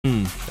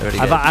Really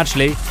I've good.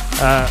 actually...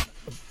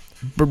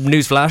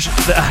 newsflash,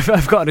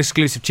 I've got an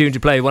exclusive tune to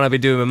play, one I've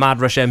been doing with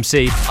Mad Rush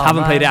MC.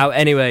 Haven't played it out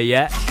anywhere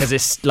yet because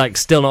it's like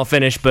still not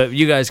finished, but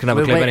you guys can have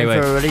a clip anyway.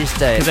 We're waiting for a release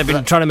date. Because I've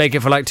been trying to make it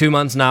for like 2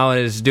 months now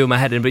and it's doing my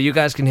head in, but you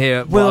guys can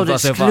hear what I've got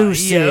so far.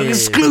 Yeah,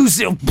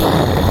 exclusive.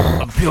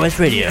 Pure West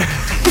Radio.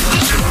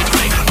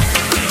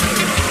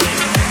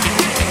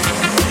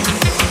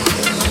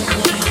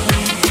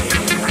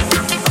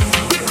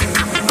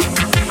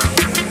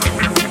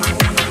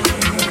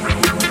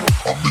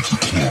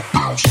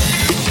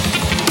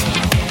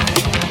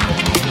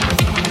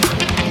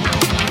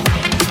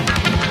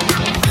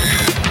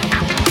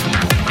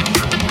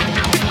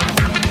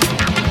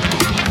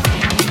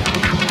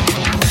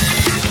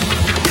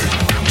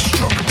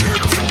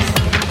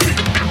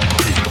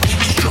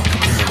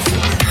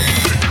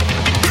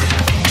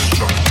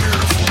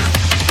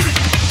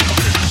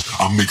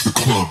 Make the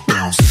club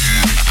bounce.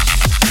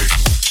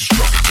 Just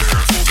drop it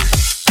down for me.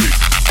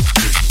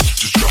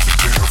 Just drop it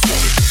down for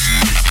me.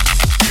 Just drop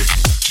it down for me.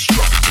 Just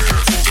drop it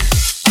down for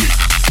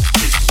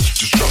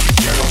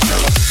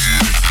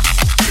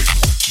me.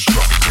 Just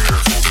drop it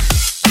down for me.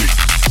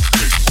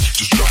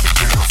 Just drop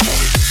it down for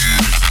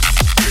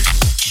me.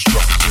 Just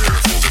drop it down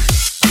for me.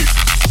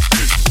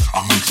 I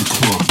make the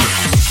club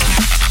bounce.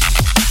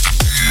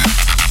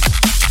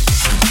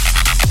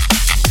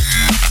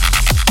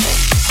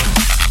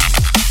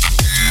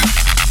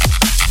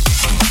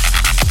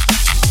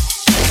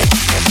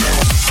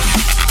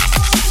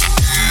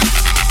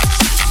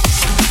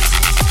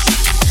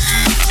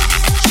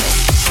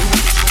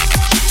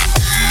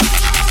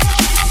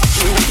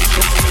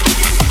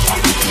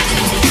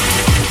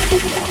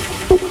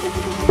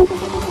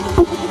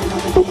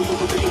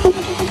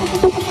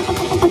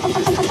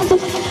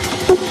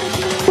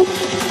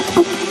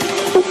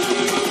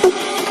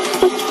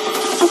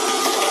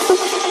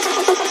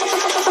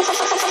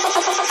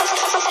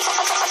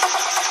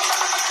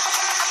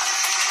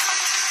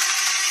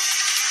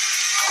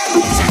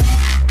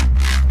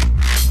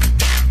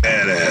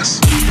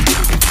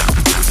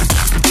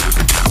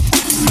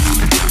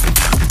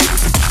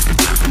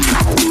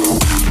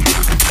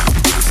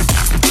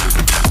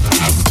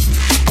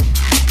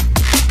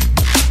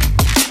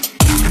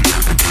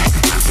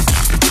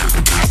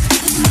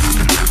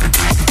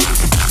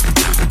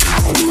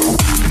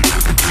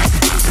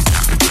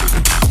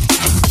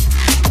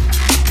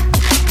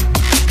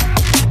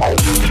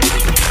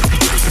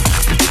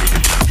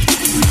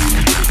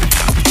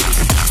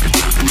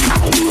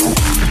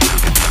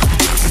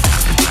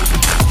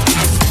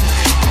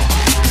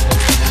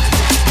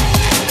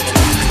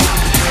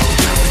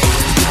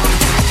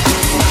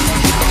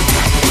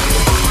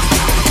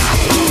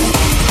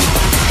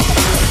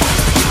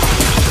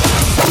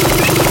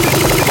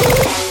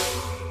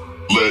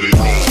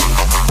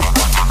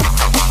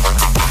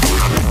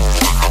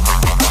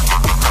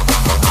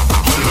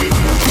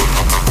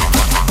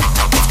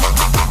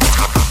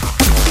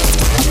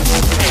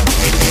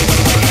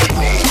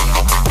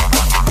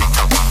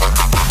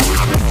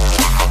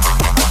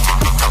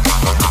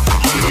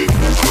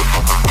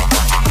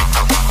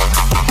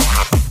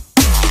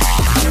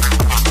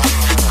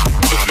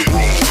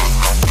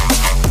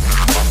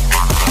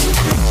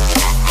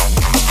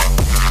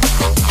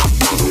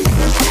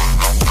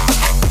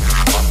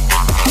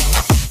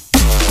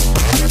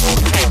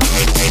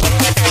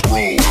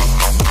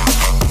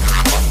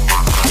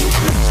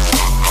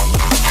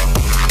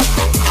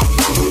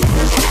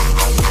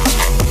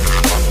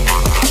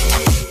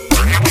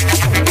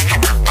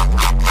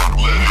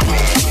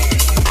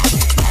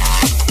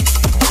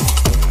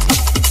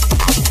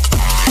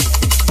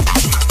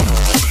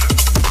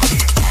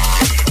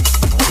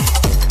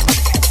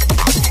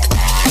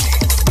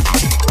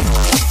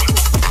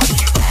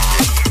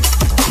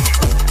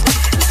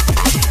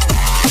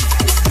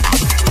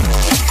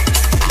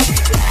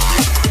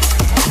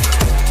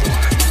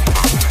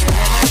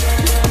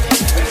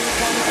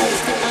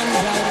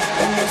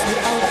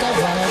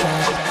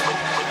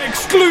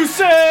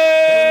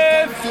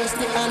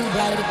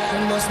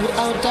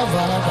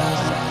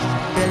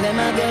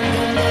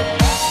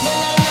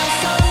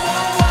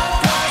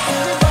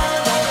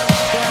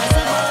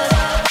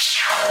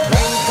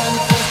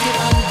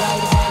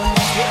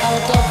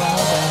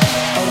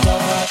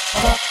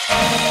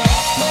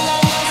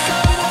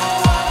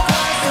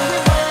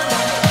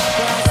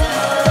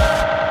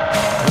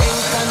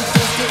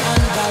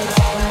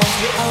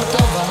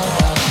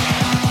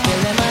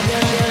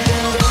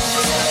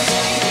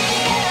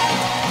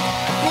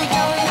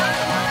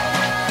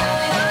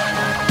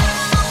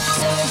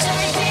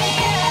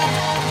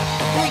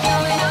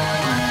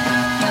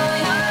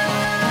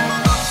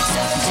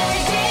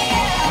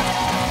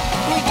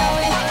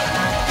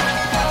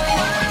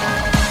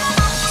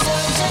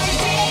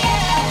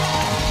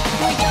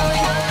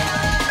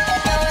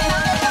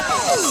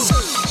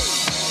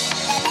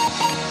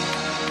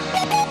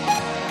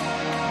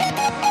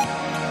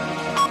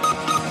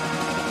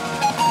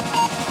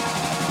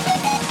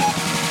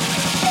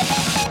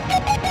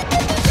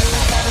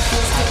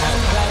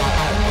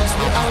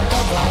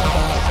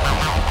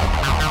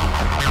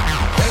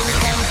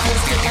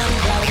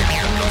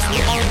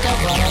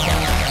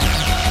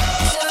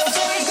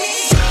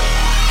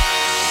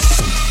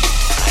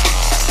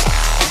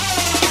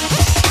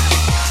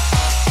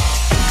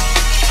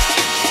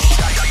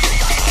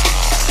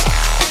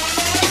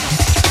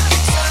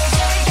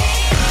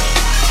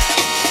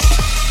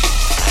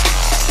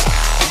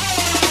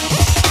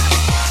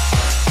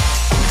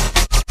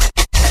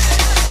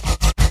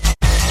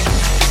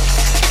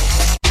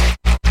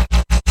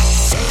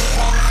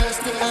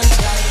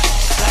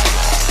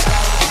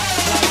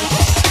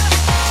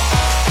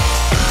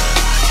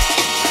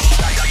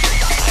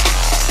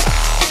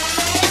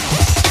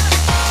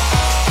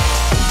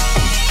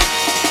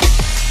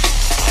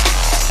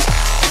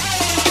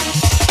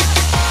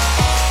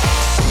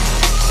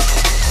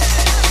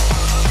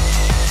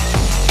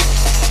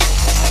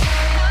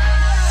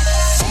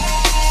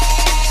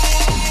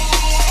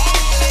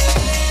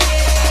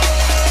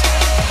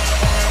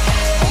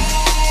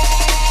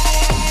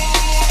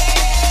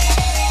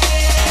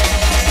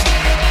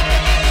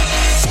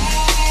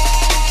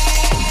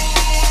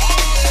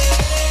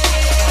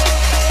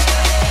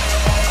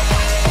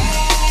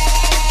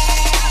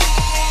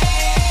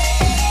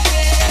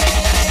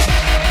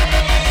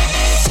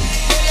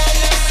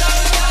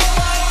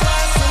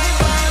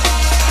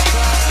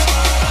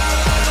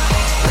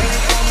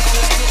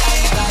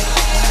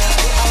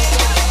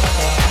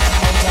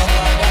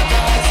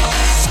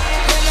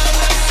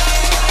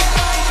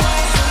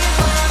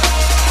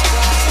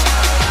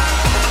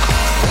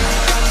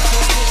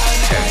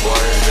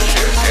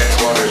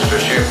 to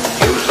ship.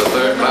 Use the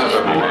third class.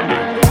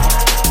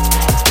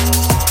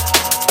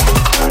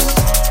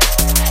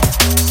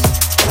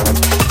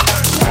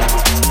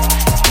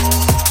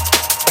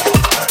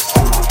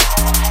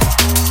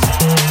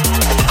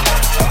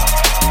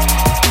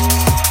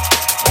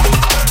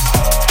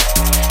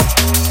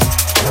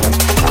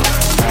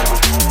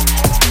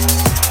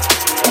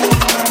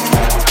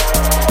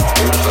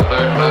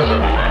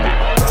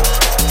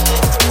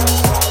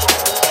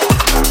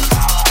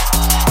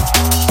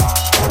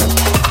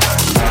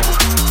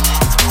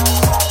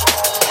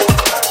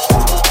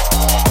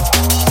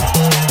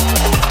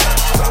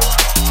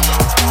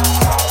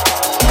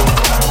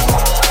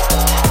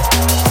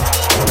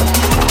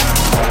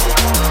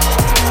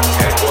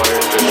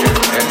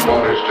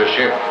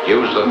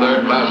 Use the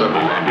third class.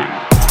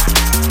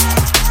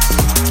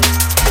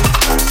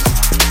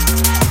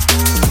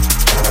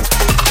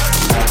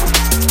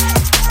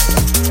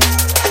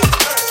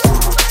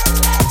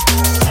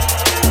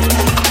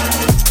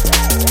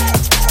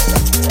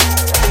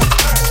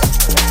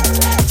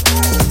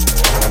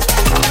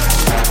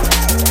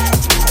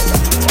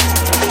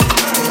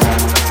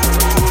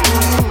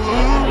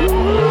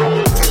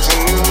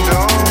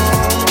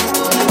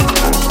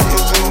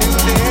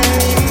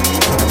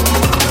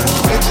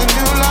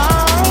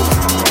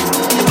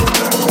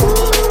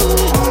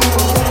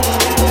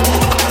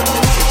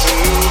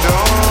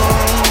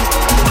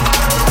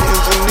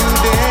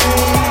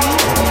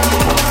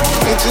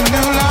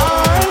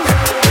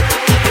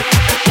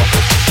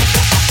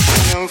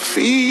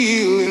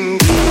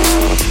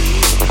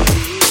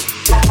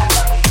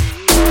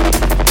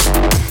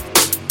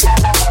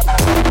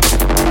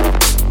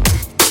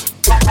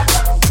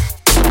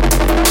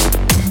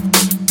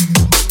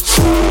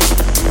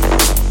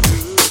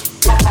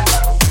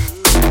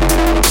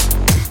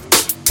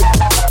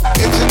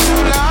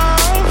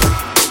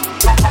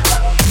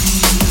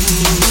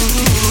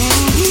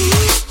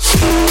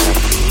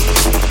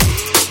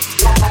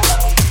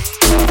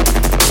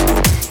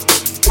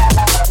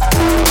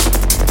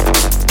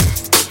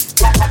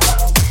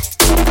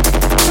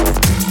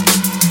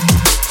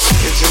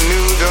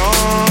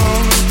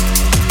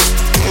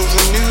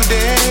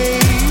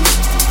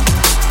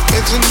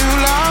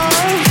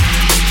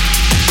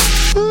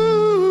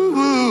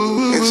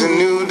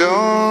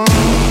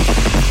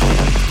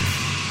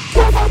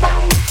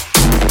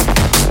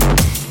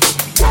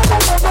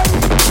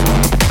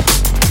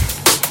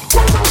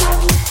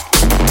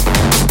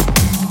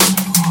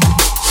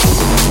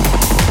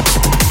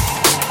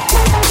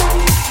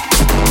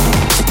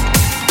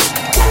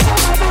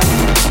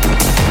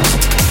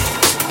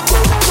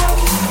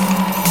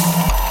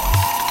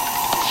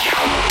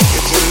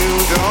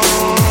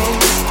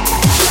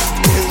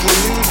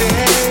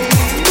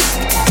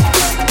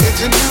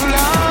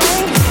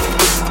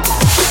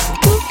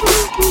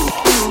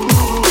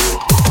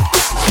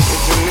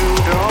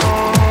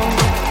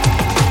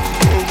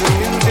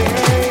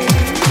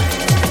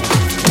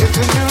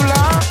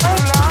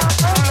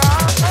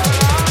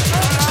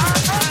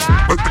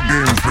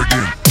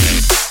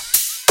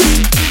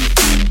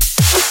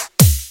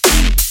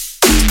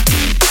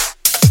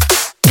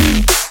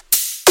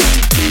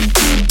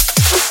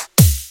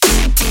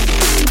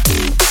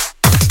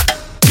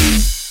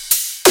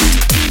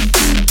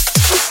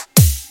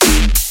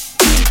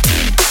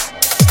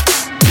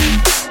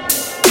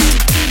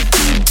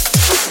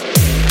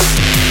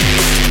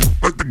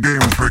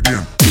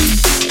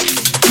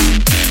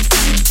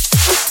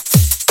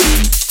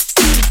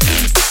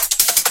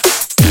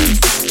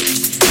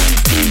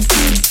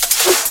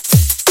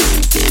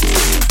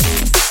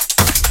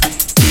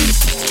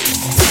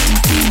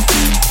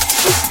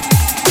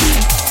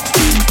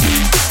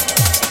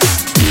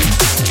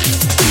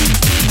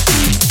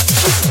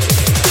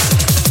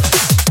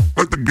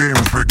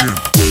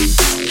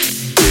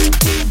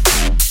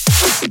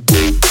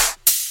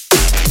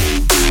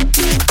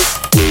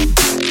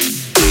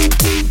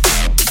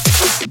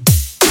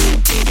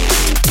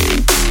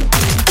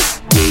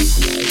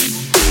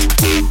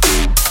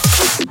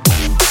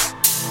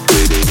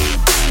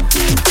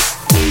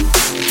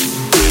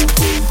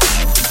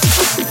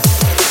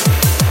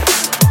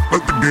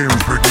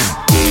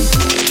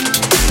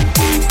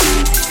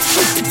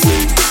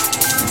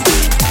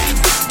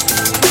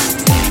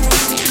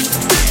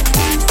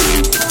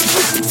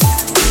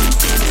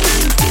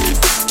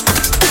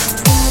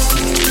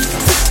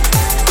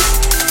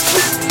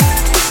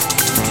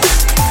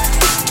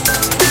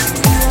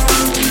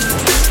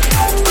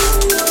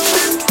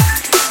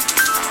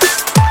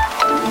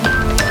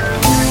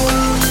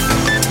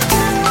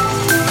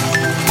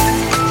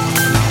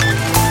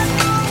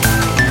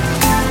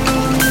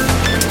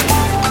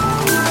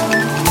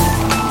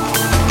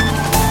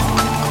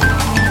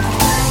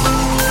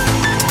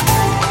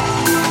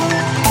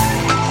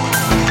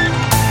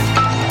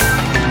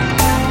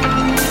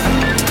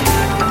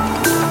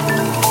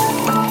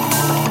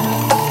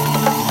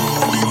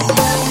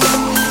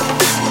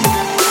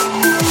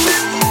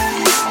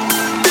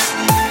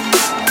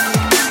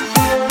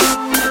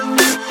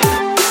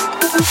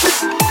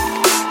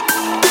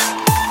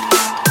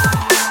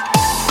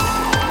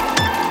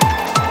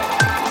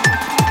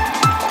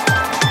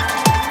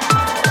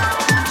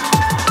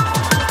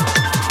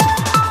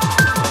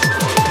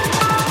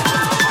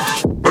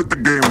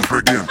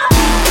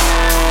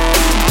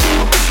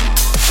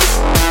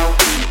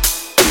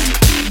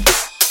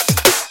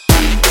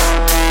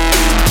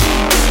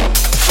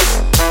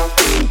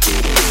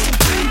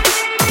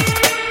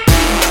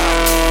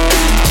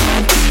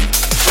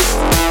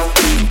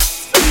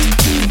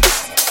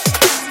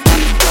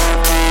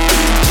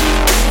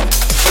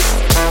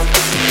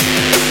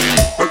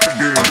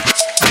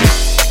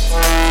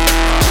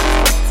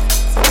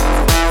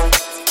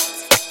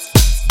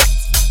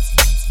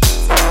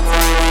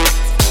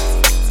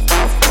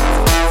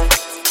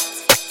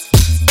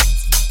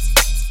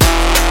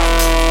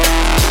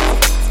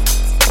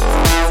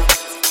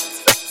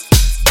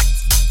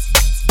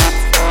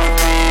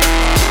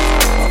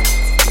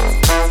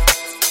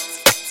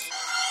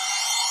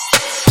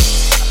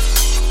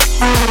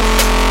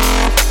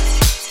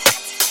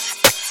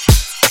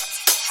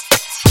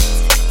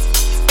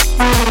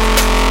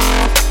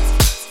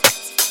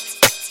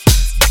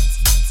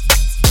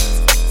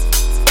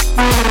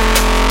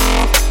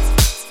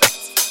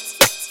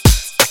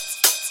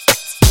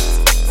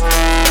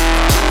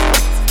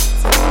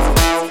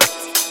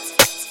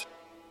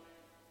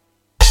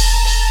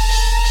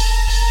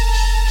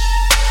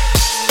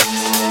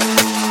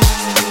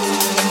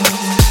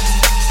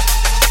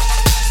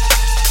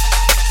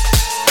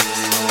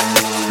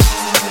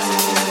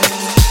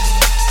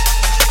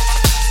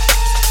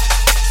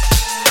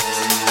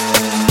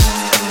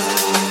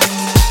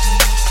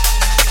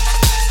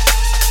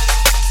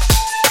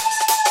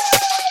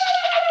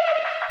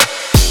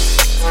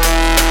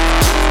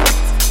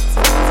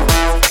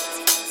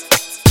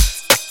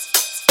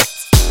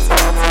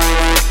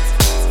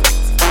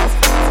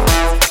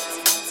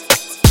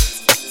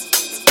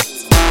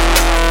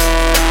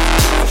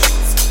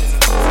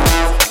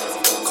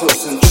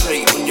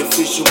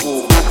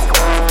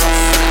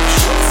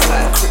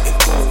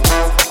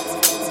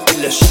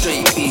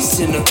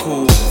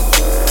 lyrical.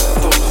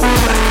 Don't hold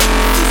back,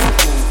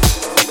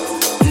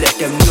 physical. Let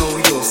them know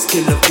you're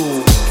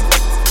skillable.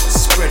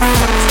 Spread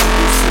facts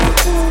double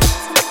syllable.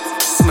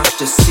 Smash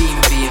the scene,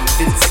 be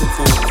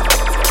invincible.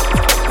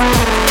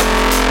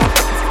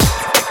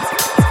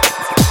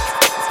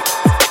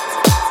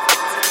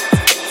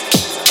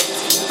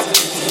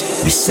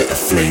 We set a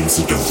flame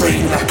to the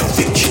rain like a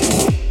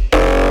ritual.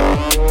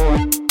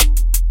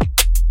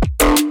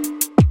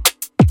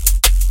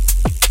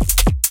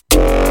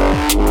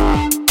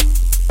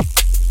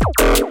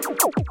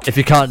 If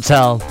you can't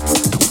tell,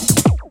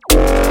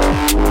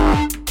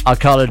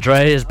 Arkala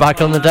Dre is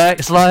back on the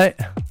decks, like.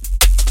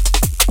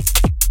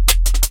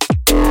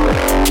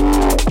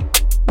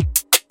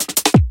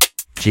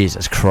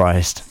 Jesus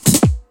Christ.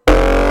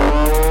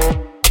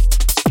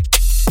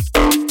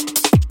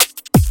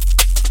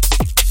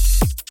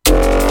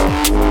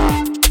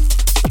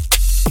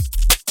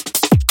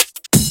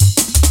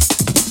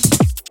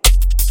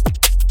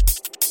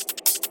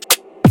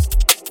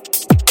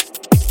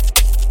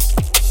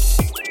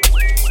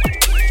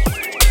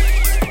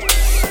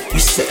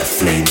 Set a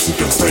flame to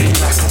the rain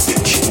like a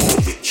ritual.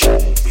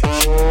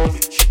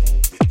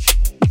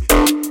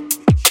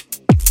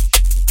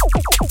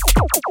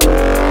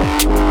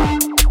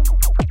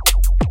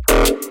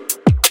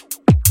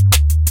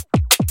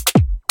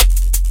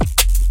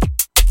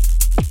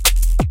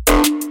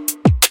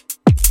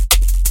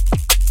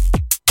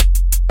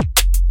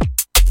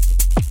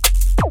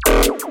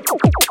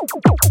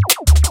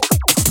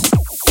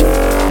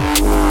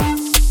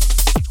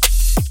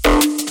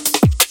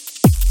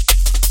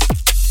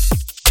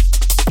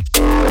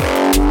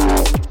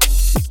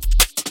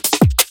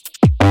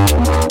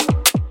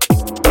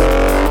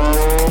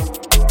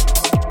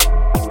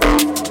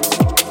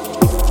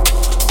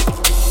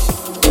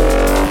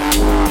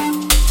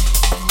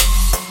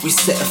 We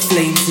set a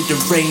flame to the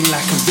rain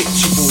like a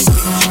ritual.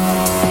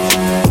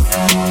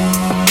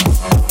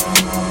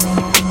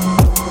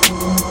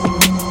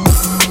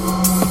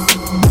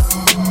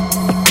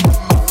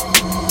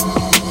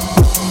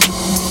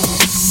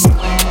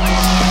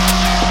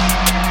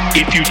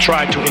 If you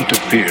try to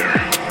interfere,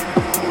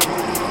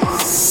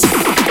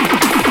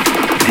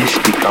 this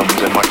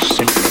becomes a much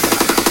simpler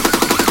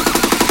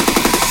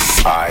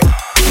matter.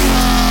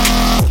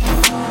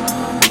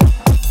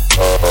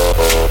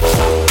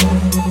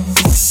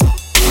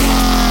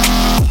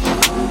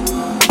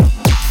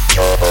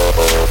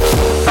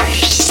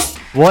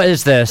 What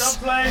is this?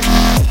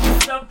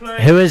 Don't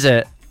play. Who is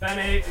it?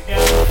 Benny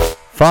again.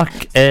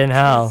 Fucking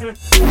hell.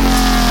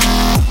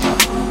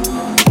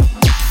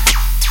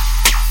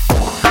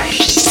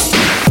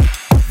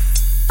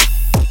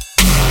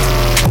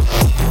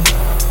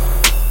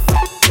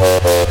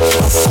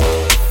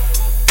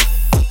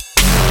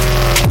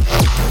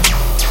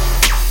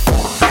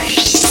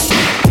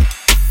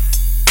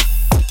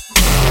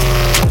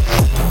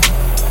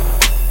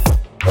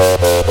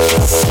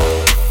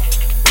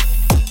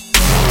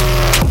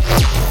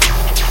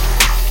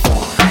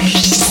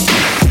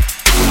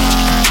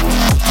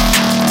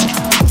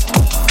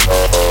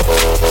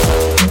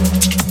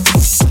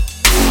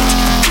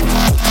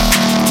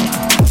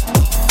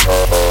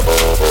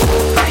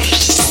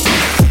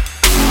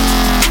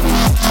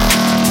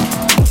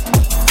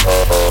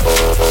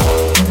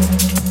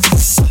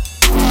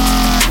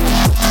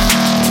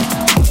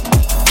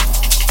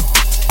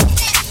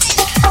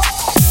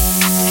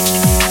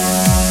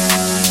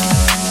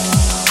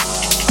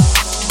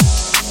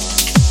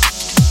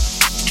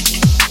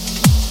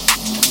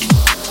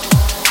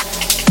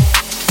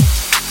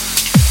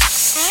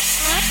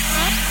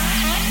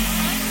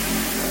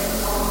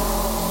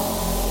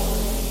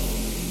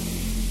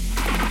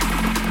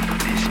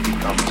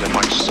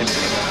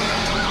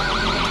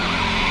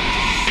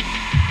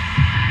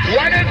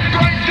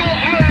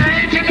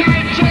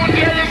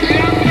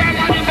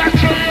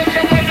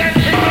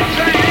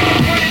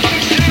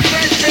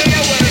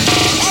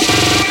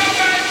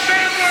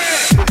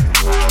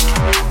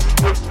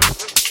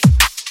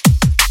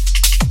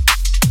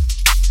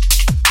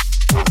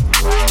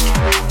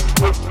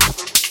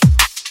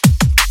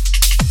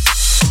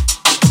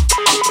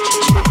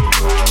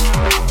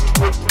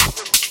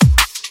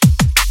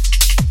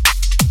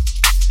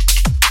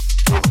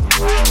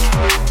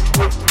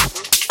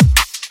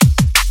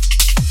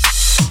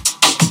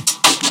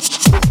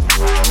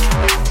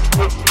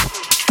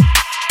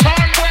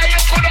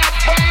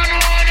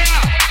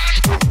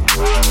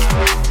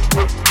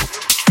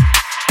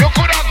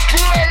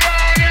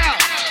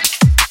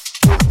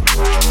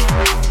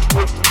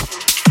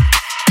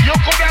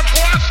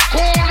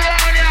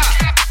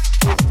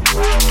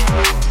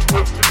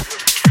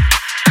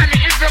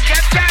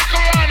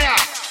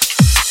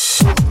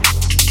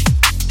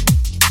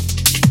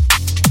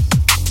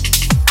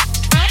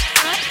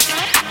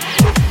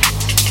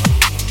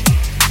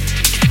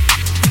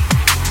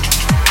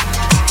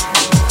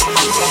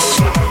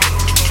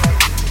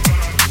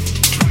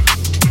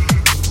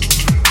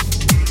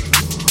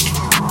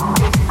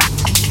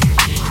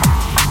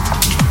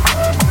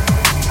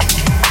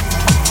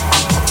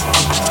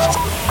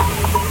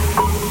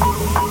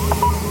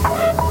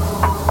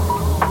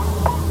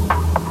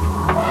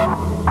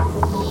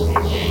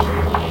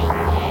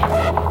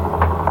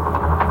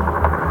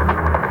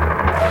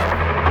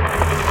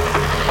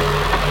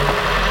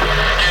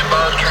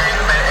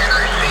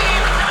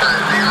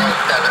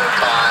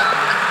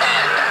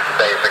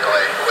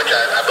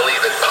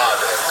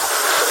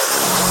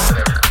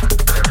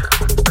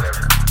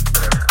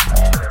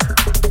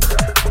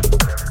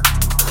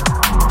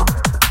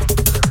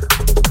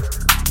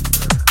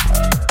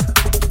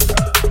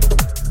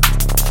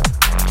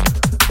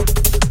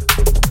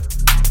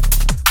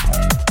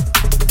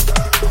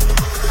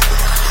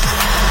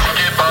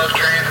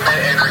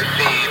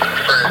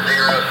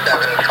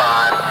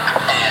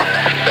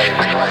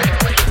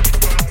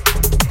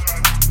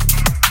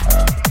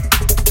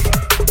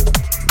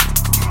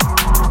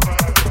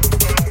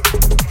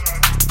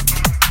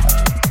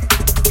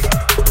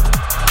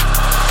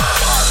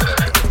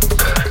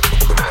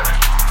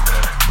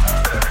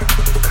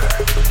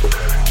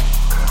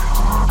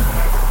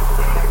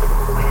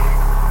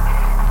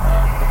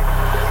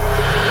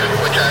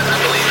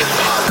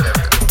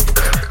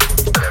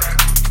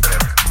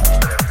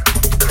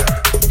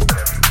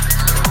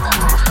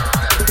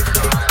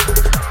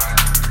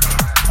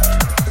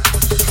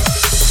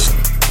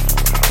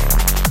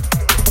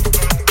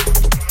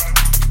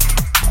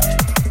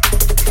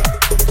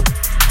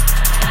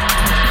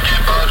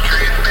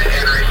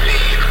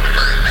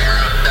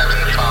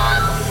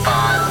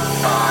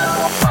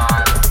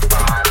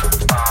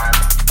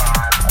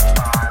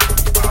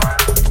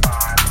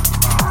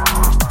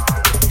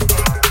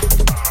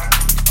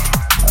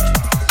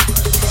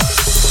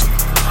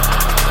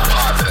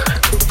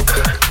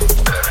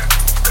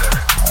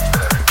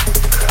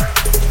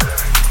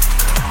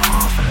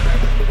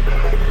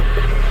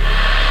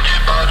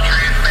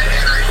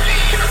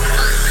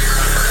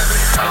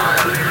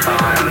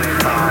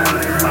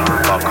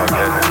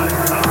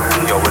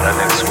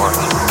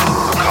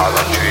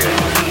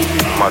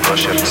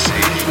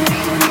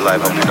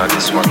 live up in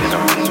this one, you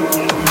know.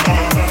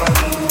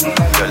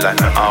 You're like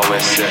me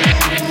always say,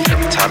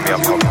 every time me I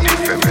come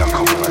different, me I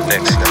come to my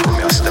next level,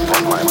 me I step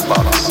out my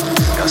box,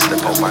 me I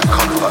step out my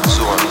comfort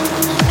zone.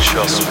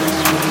 Trust me,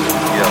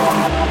 yo.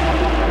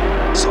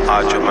 So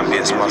I drum my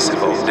bass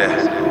massive out there.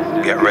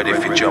 Get ready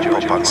for jump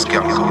up and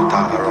skank out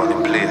all around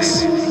the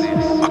place.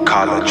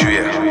 Arkala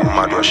Dre,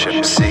 Mad Rush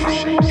MC,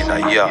 in a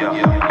year.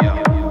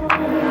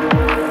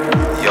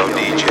 Yo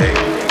DJ,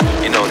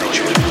 you know the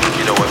truth,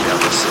 you know what me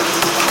have to say.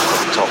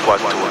 Top one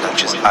tone and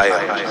just higher,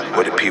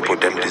 where the people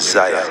them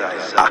desire.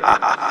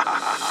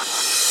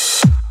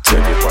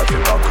 Tell you what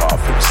they back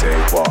off and say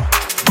what.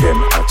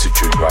 Them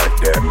attitude right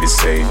there, me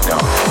say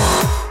now.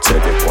 Tell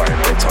the boy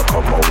better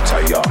come out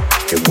of ya.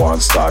 He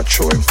won't start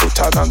throwing foot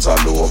and hands all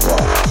over.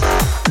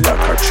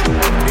 Like a true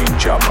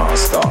ninja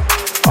master.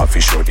 I fi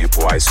show the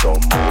boy some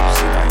moves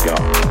in a ya.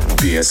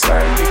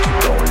 Bassline make it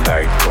down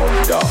like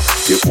thunder.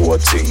 The whole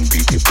thing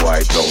beat the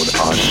boy down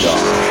under.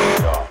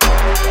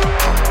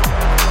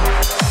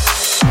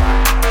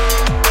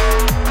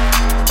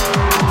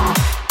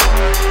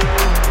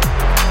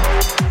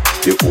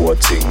 The whole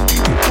thing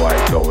beat the boy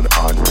down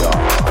under.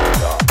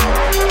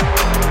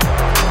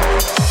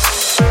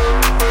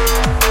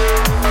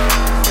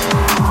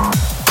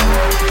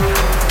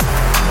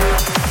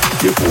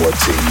 The whole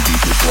thing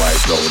beat the boy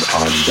down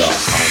under.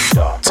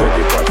 Tell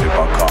the boy to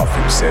back off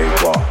him say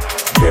what.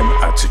 Them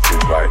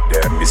attitude right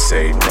there, me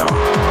say now.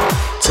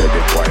 Tell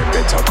the boy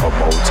better come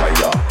out of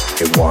ya.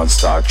 He won't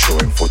start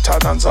throwing foot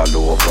and hands all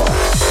over.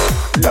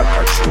 Like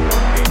a true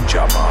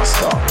ninja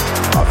master.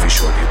 I fi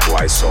show the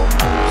boy some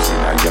moves in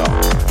a ya.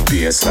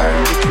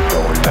 Bassline make it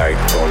down like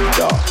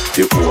thunder.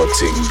 The whole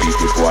thing beat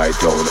the boy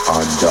down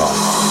under.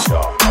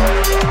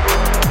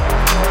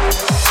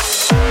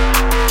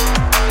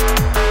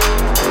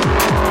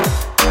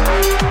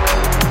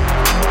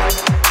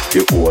 The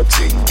whole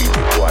thing beat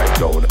the boy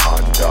down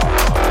under.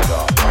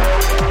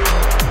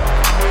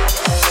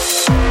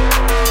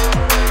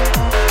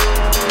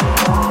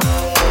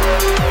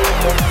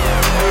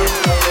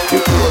 The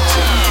whole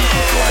thing beat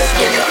the boy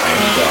down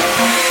under.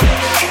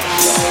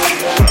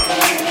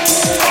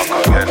 Fuck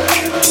again.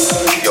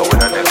 Yo, in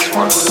the next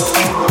one,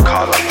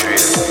 Arkala Dre,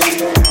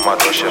 Mad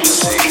Rush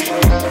MC,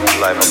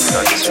 live up in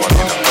this one,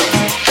 you know.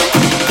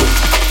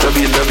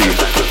 WW.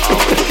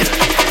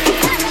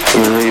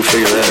 How you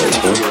figure that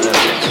out,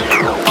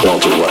 huh?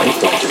 Walter White.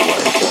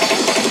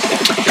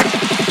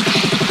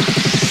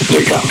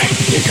 You got me.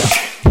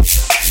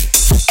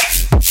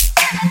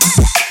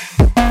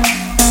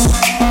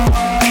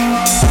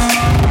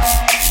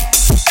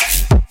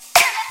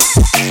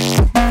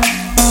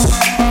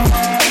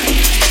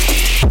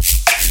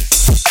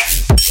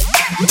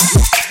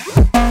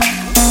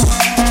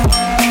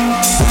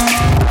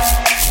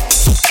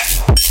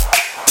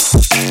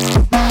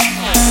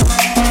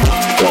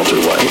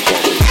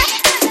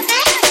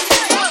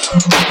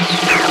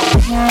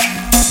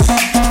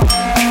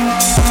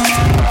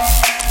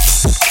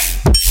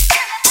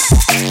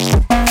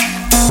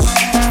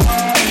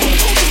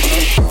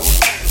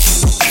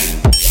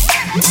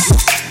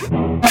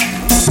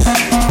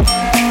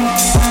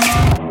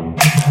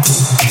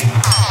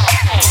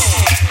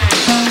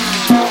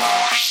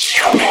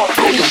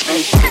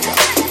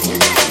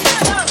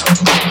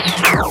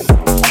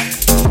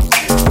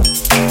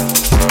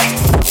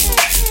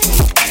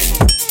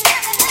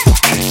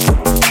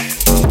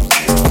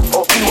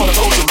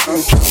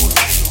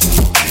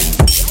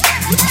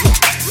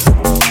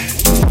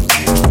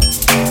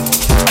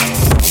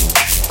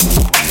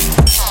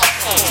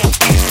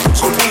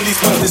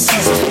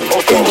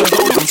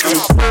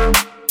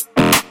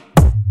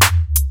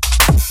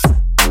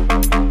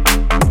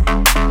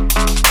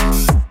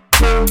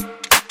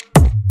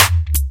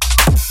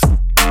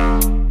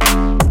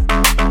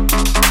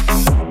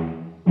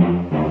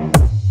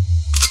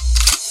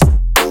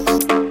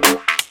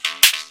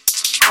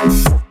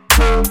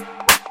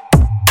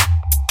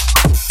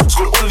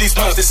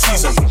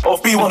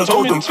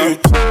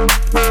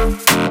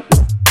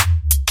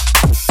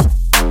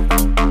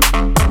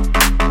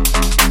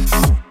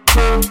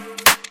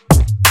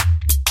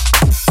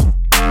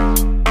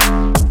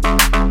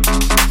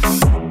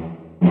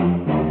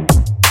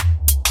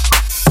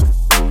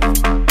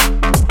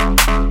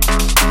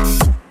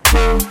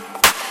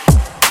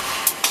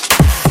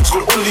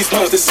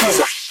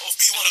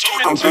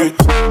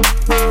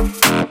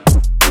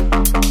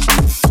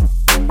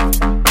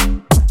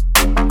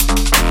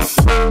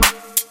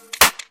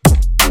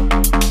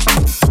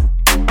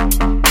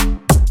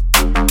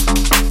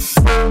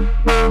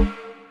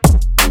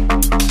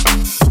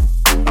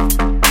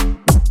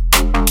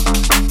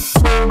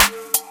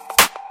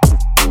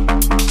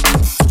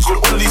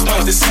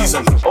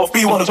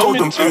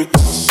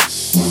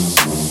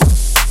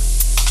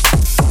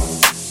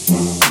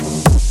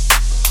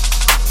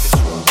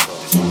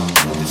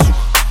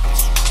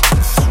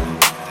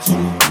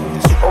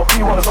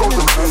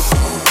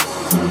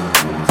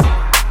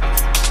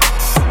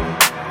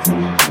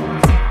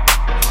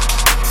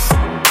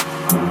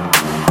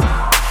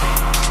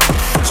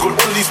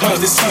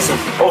 this season.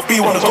 Off B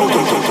wanna go.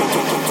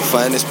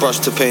 Finest brush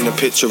to paint a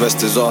picturesque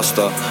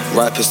disaster.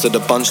 Ripest of the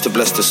bunch to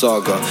bless the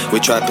saga. We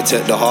try to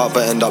protect the heart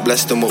but end up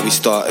less than what we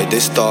started.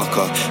 It's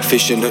darker.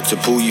 Fishing hook to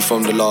pull you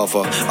from the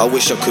lava. I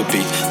wish I could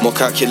be more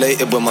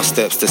calculated with my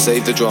steps to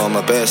save the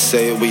drama. Better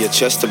say it with your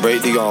chest to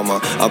break the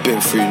armor. I've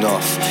been through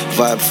enough.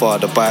 Vibe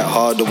farther, bite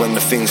harder when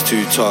the thing's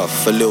too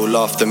tough. A little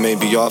laughter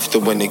maybe after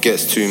when it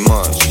gets too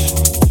much.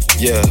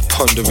 Yeah,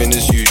 pondering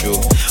as usual.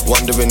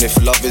 Wondering if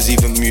love is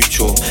even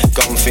mutual.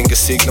 Gun finger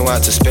signal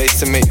out to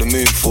space to make the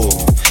move fall.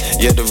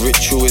 Yeah, the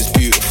ritual is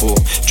beautiful.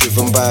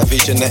 Driven by a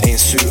vision that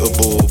ain't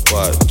suitable,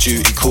 but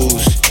duty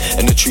calls.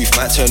 And the truth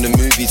might turn the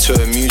movie to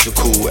a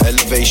musical.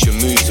 Elevation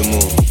moves them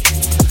all.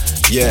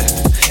 Yeah,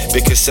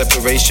 because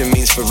separation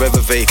means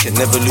forever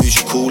vacant. Never lose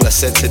your cool. I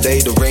said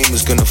today the rain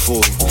was gonna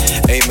fall.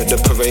 Aim at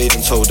the parade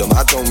and told them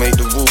I don't make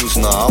the rules.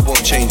 Nah, I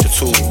won't change at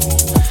all.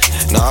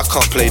 Nah, I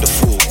can't play the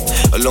fool.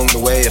 Along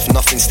the way, if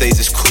nothing stays,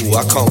 it's cool.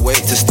 I can't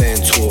wait to stay and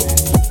talk.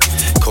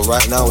 Cause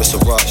right now it's a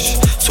rush.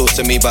 Talk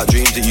to me about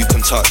dreams that you can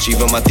touch.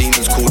 Even my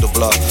demons call the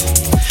bluff.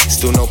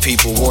 Still know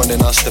people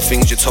warning us. The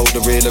things you're told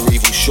are real or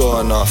evil,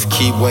 sure enough.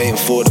 Keep waiting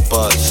for the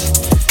buzz.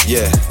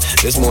 Yeah,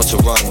 there's more to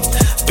run.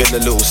 Build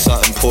a little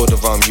something, pour the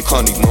rum. You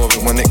can't ignore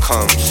it when it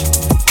comes.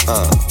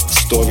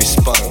 Story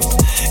spun.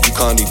 You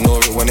can't ignore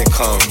it when it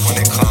comes. When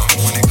it comes,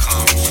 when it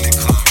comes, when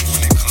it comes.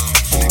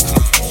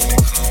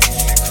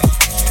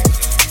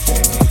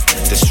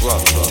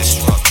 Disruptor,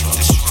 disruptor,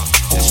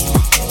 disruptor,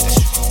 disruptor,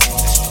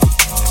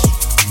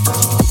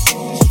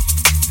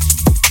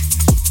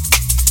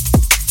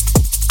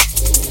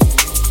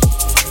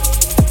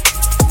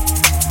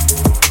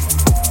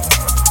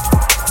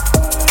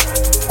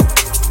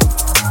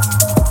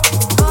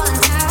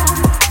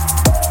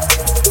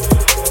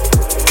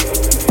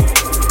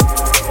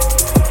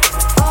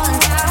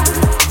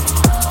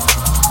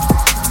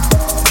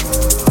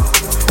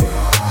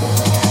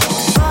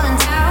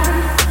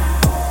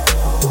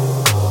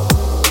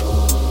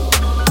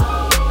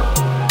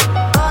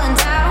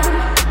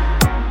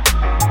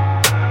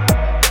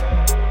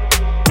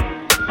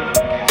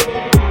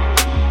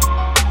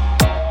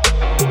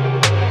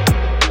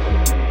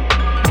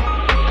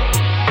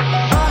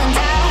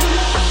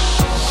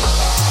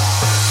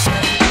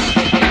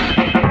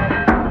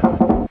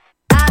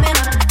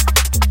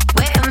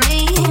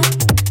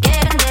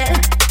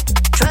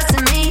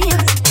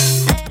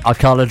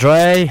 Arkala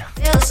Dre.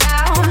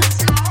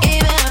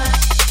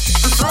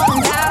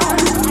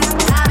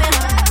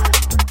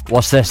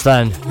 What's this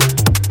then?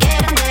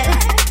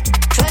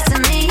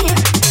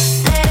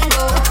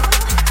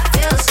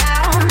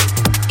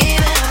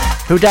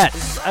 Who dat?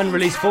 This is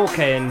unreleased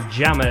 4K and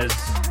Jammers.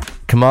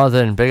 Come on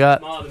then, big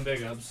up. More than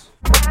big ups.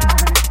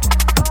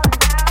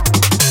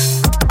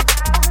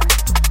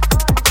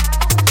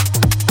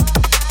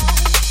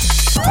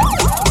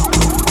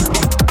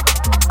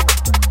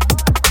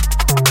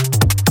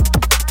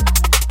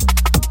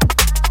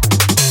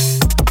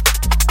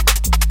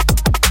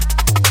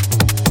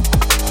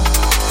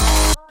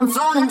 I'm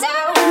falling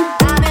down,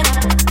 climbing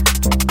up,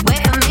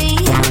 wait for me,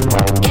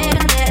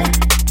 getting there,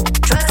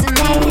 trusting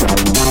me,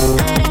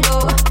 letting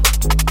go,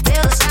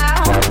 feel the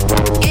sound,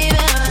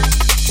 giving up.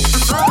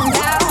 I'm falling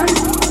down,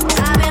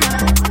 climbing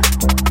up,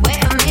 wait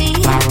for me,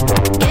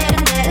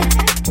 getting there,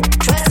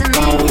 trusting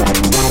me,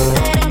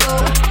 letting go,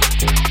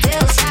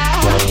 feel the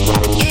sound,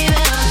 giving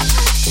up.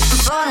 I'm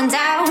falling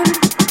down.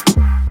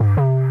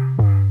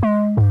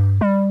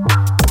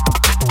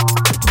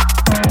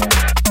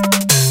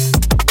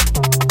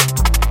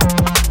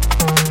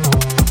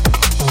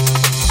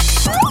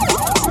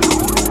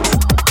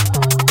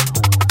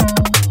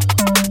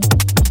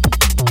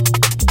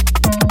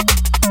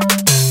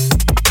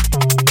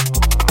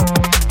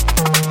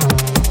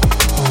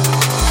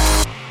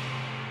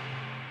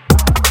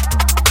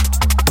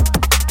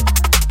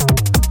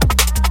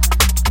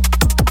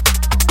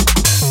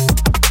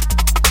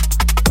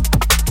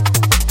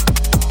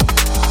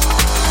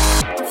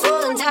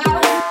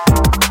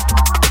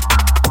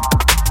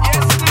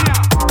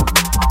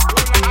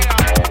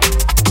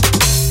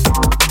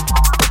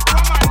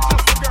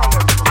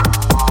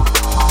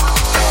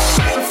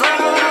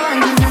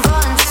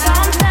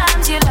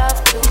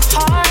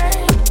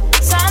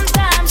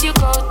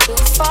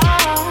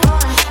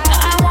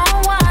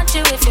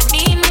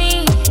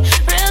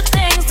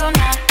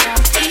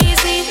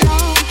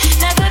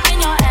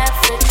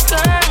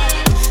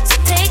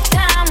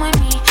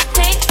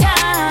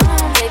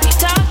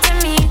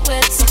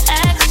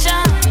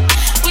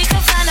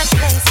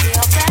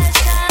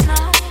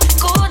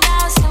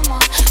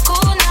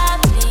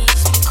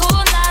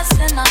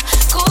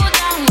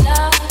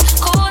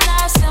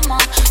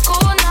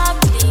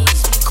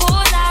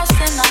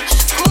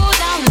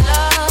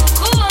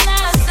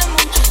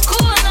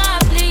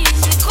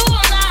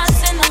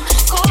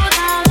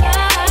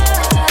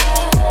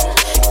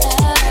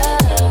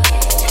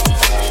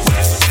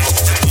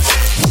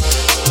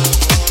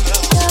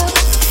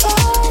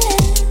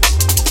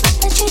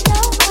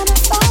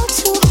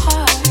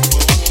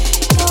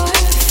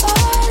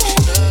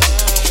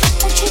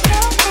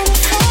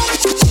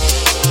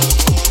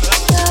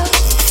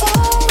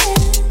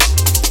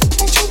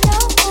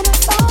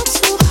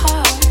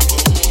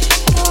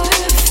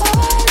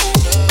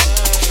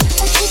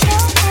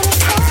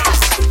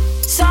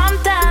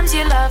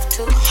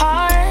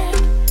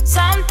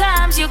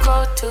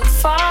 go too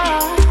far.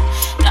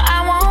 No, I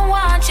won't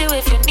want you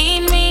if you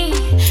need me.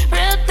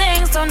 Real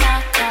things don't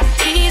not come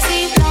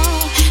easy, no.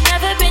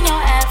 Never been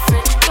your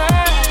average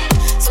girl.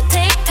 So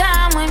take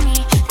time with me,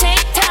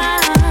 take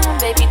time.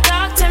 Baby,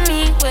 talk to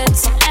me with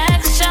some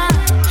action.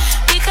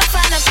 We can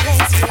find a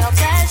place for your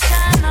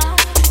passion, no.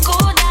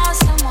 Cool down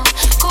someone,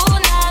 cool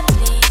now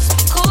please.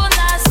 Cool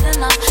now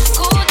sinner,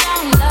 cool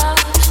down love.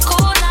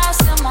 Cool now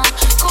someone,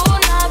 cool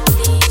now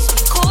please.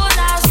 Cool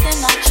now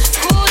sinner,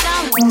 cool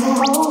down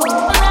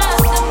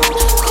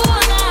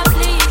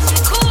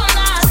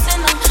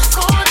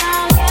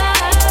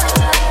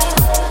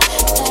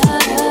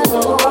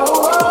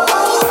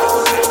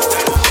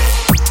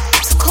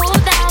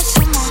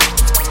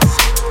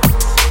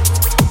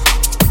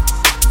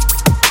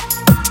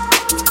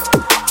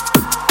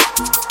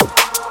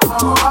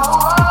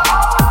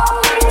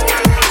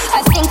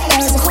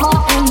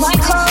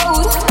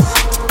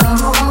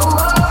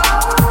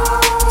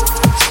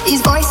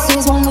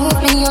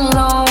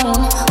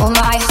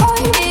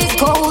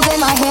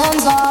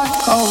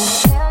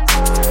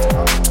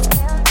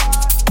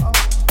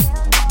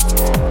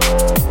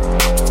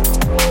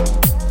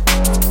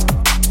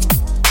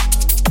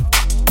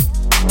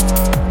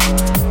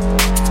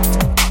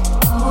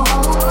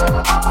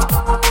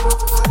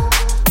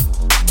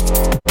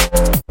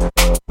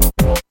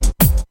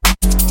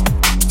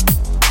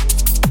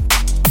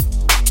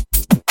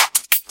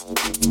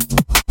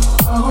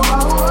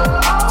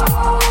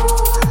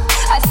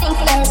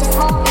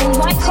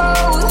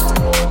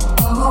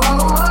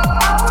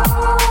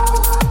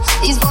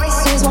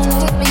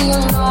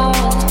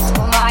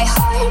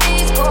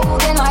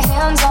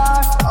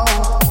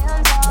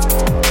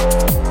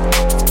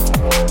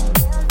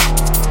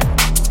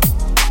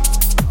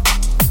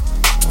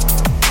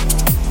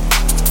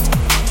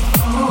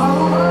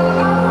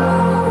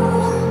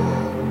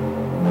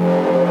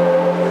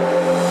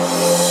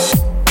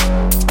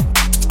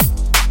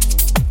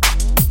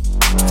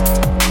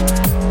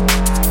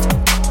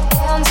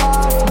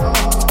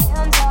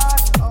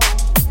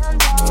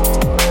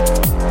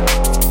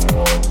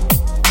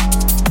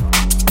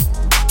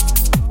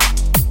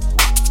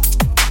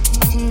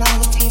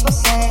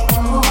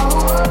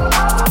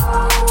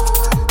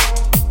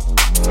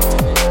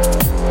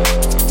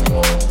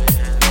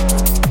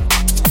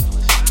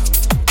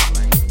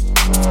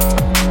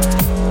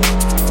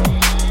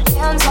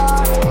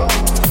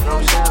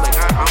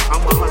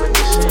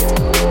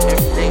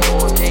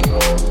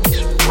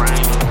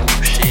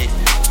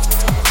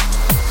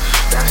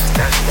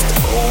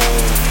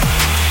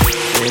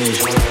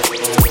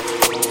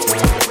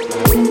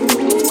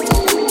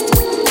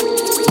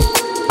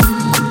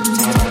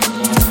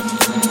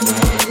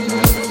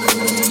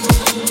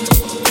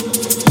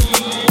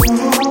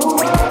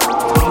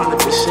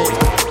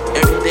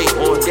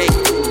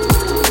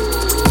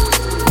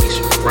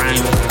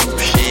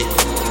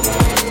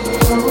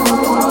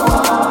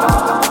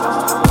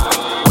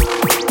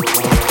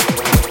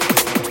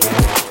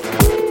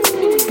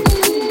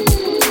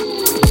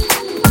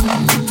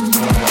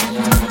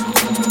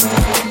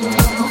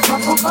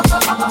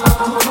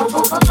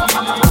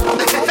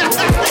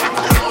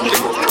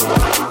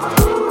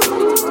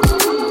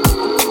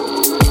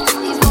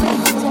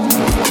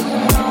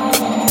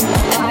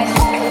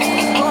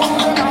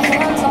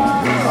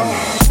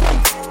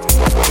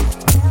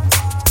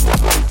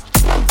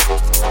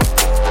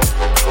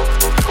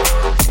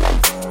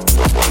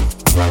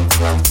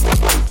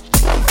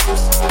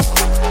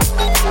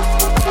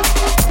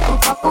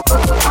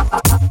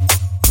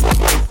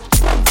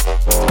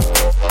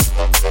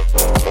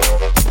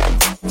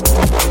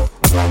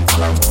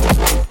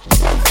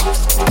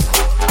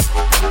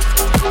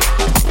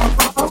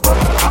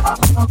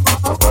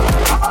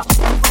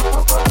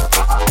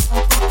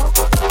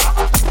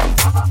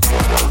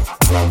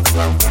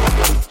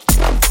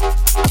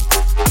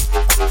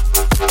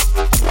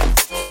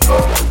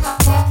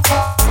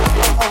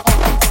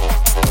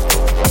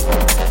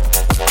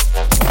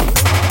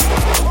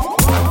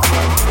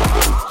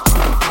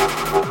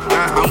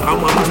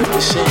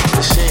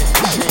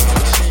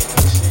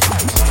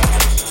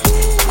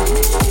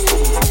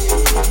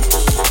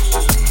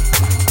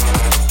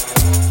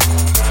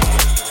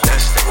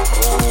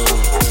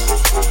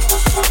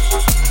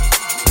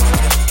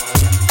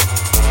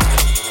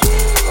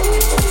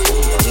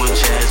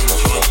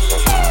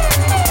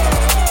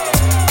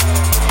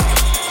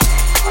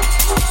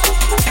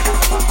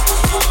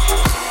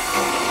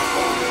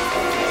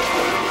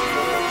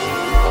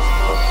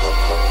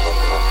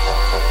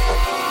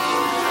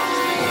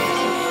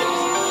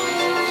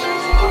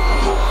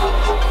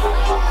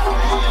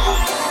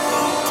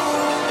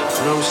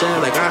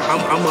saying? Like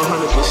I'm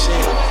 100%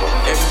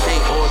 every day,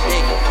 all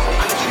day.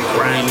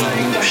 Grimy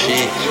new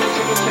shit.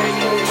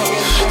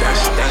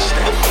 That's that.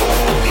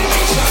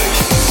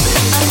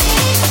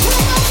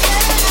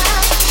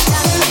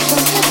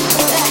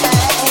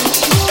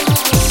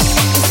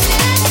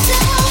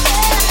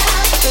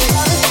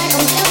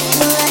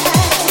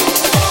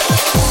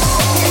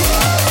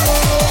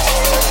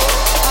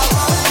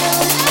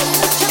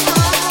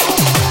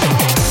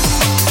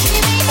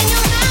 Keep making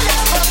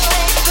you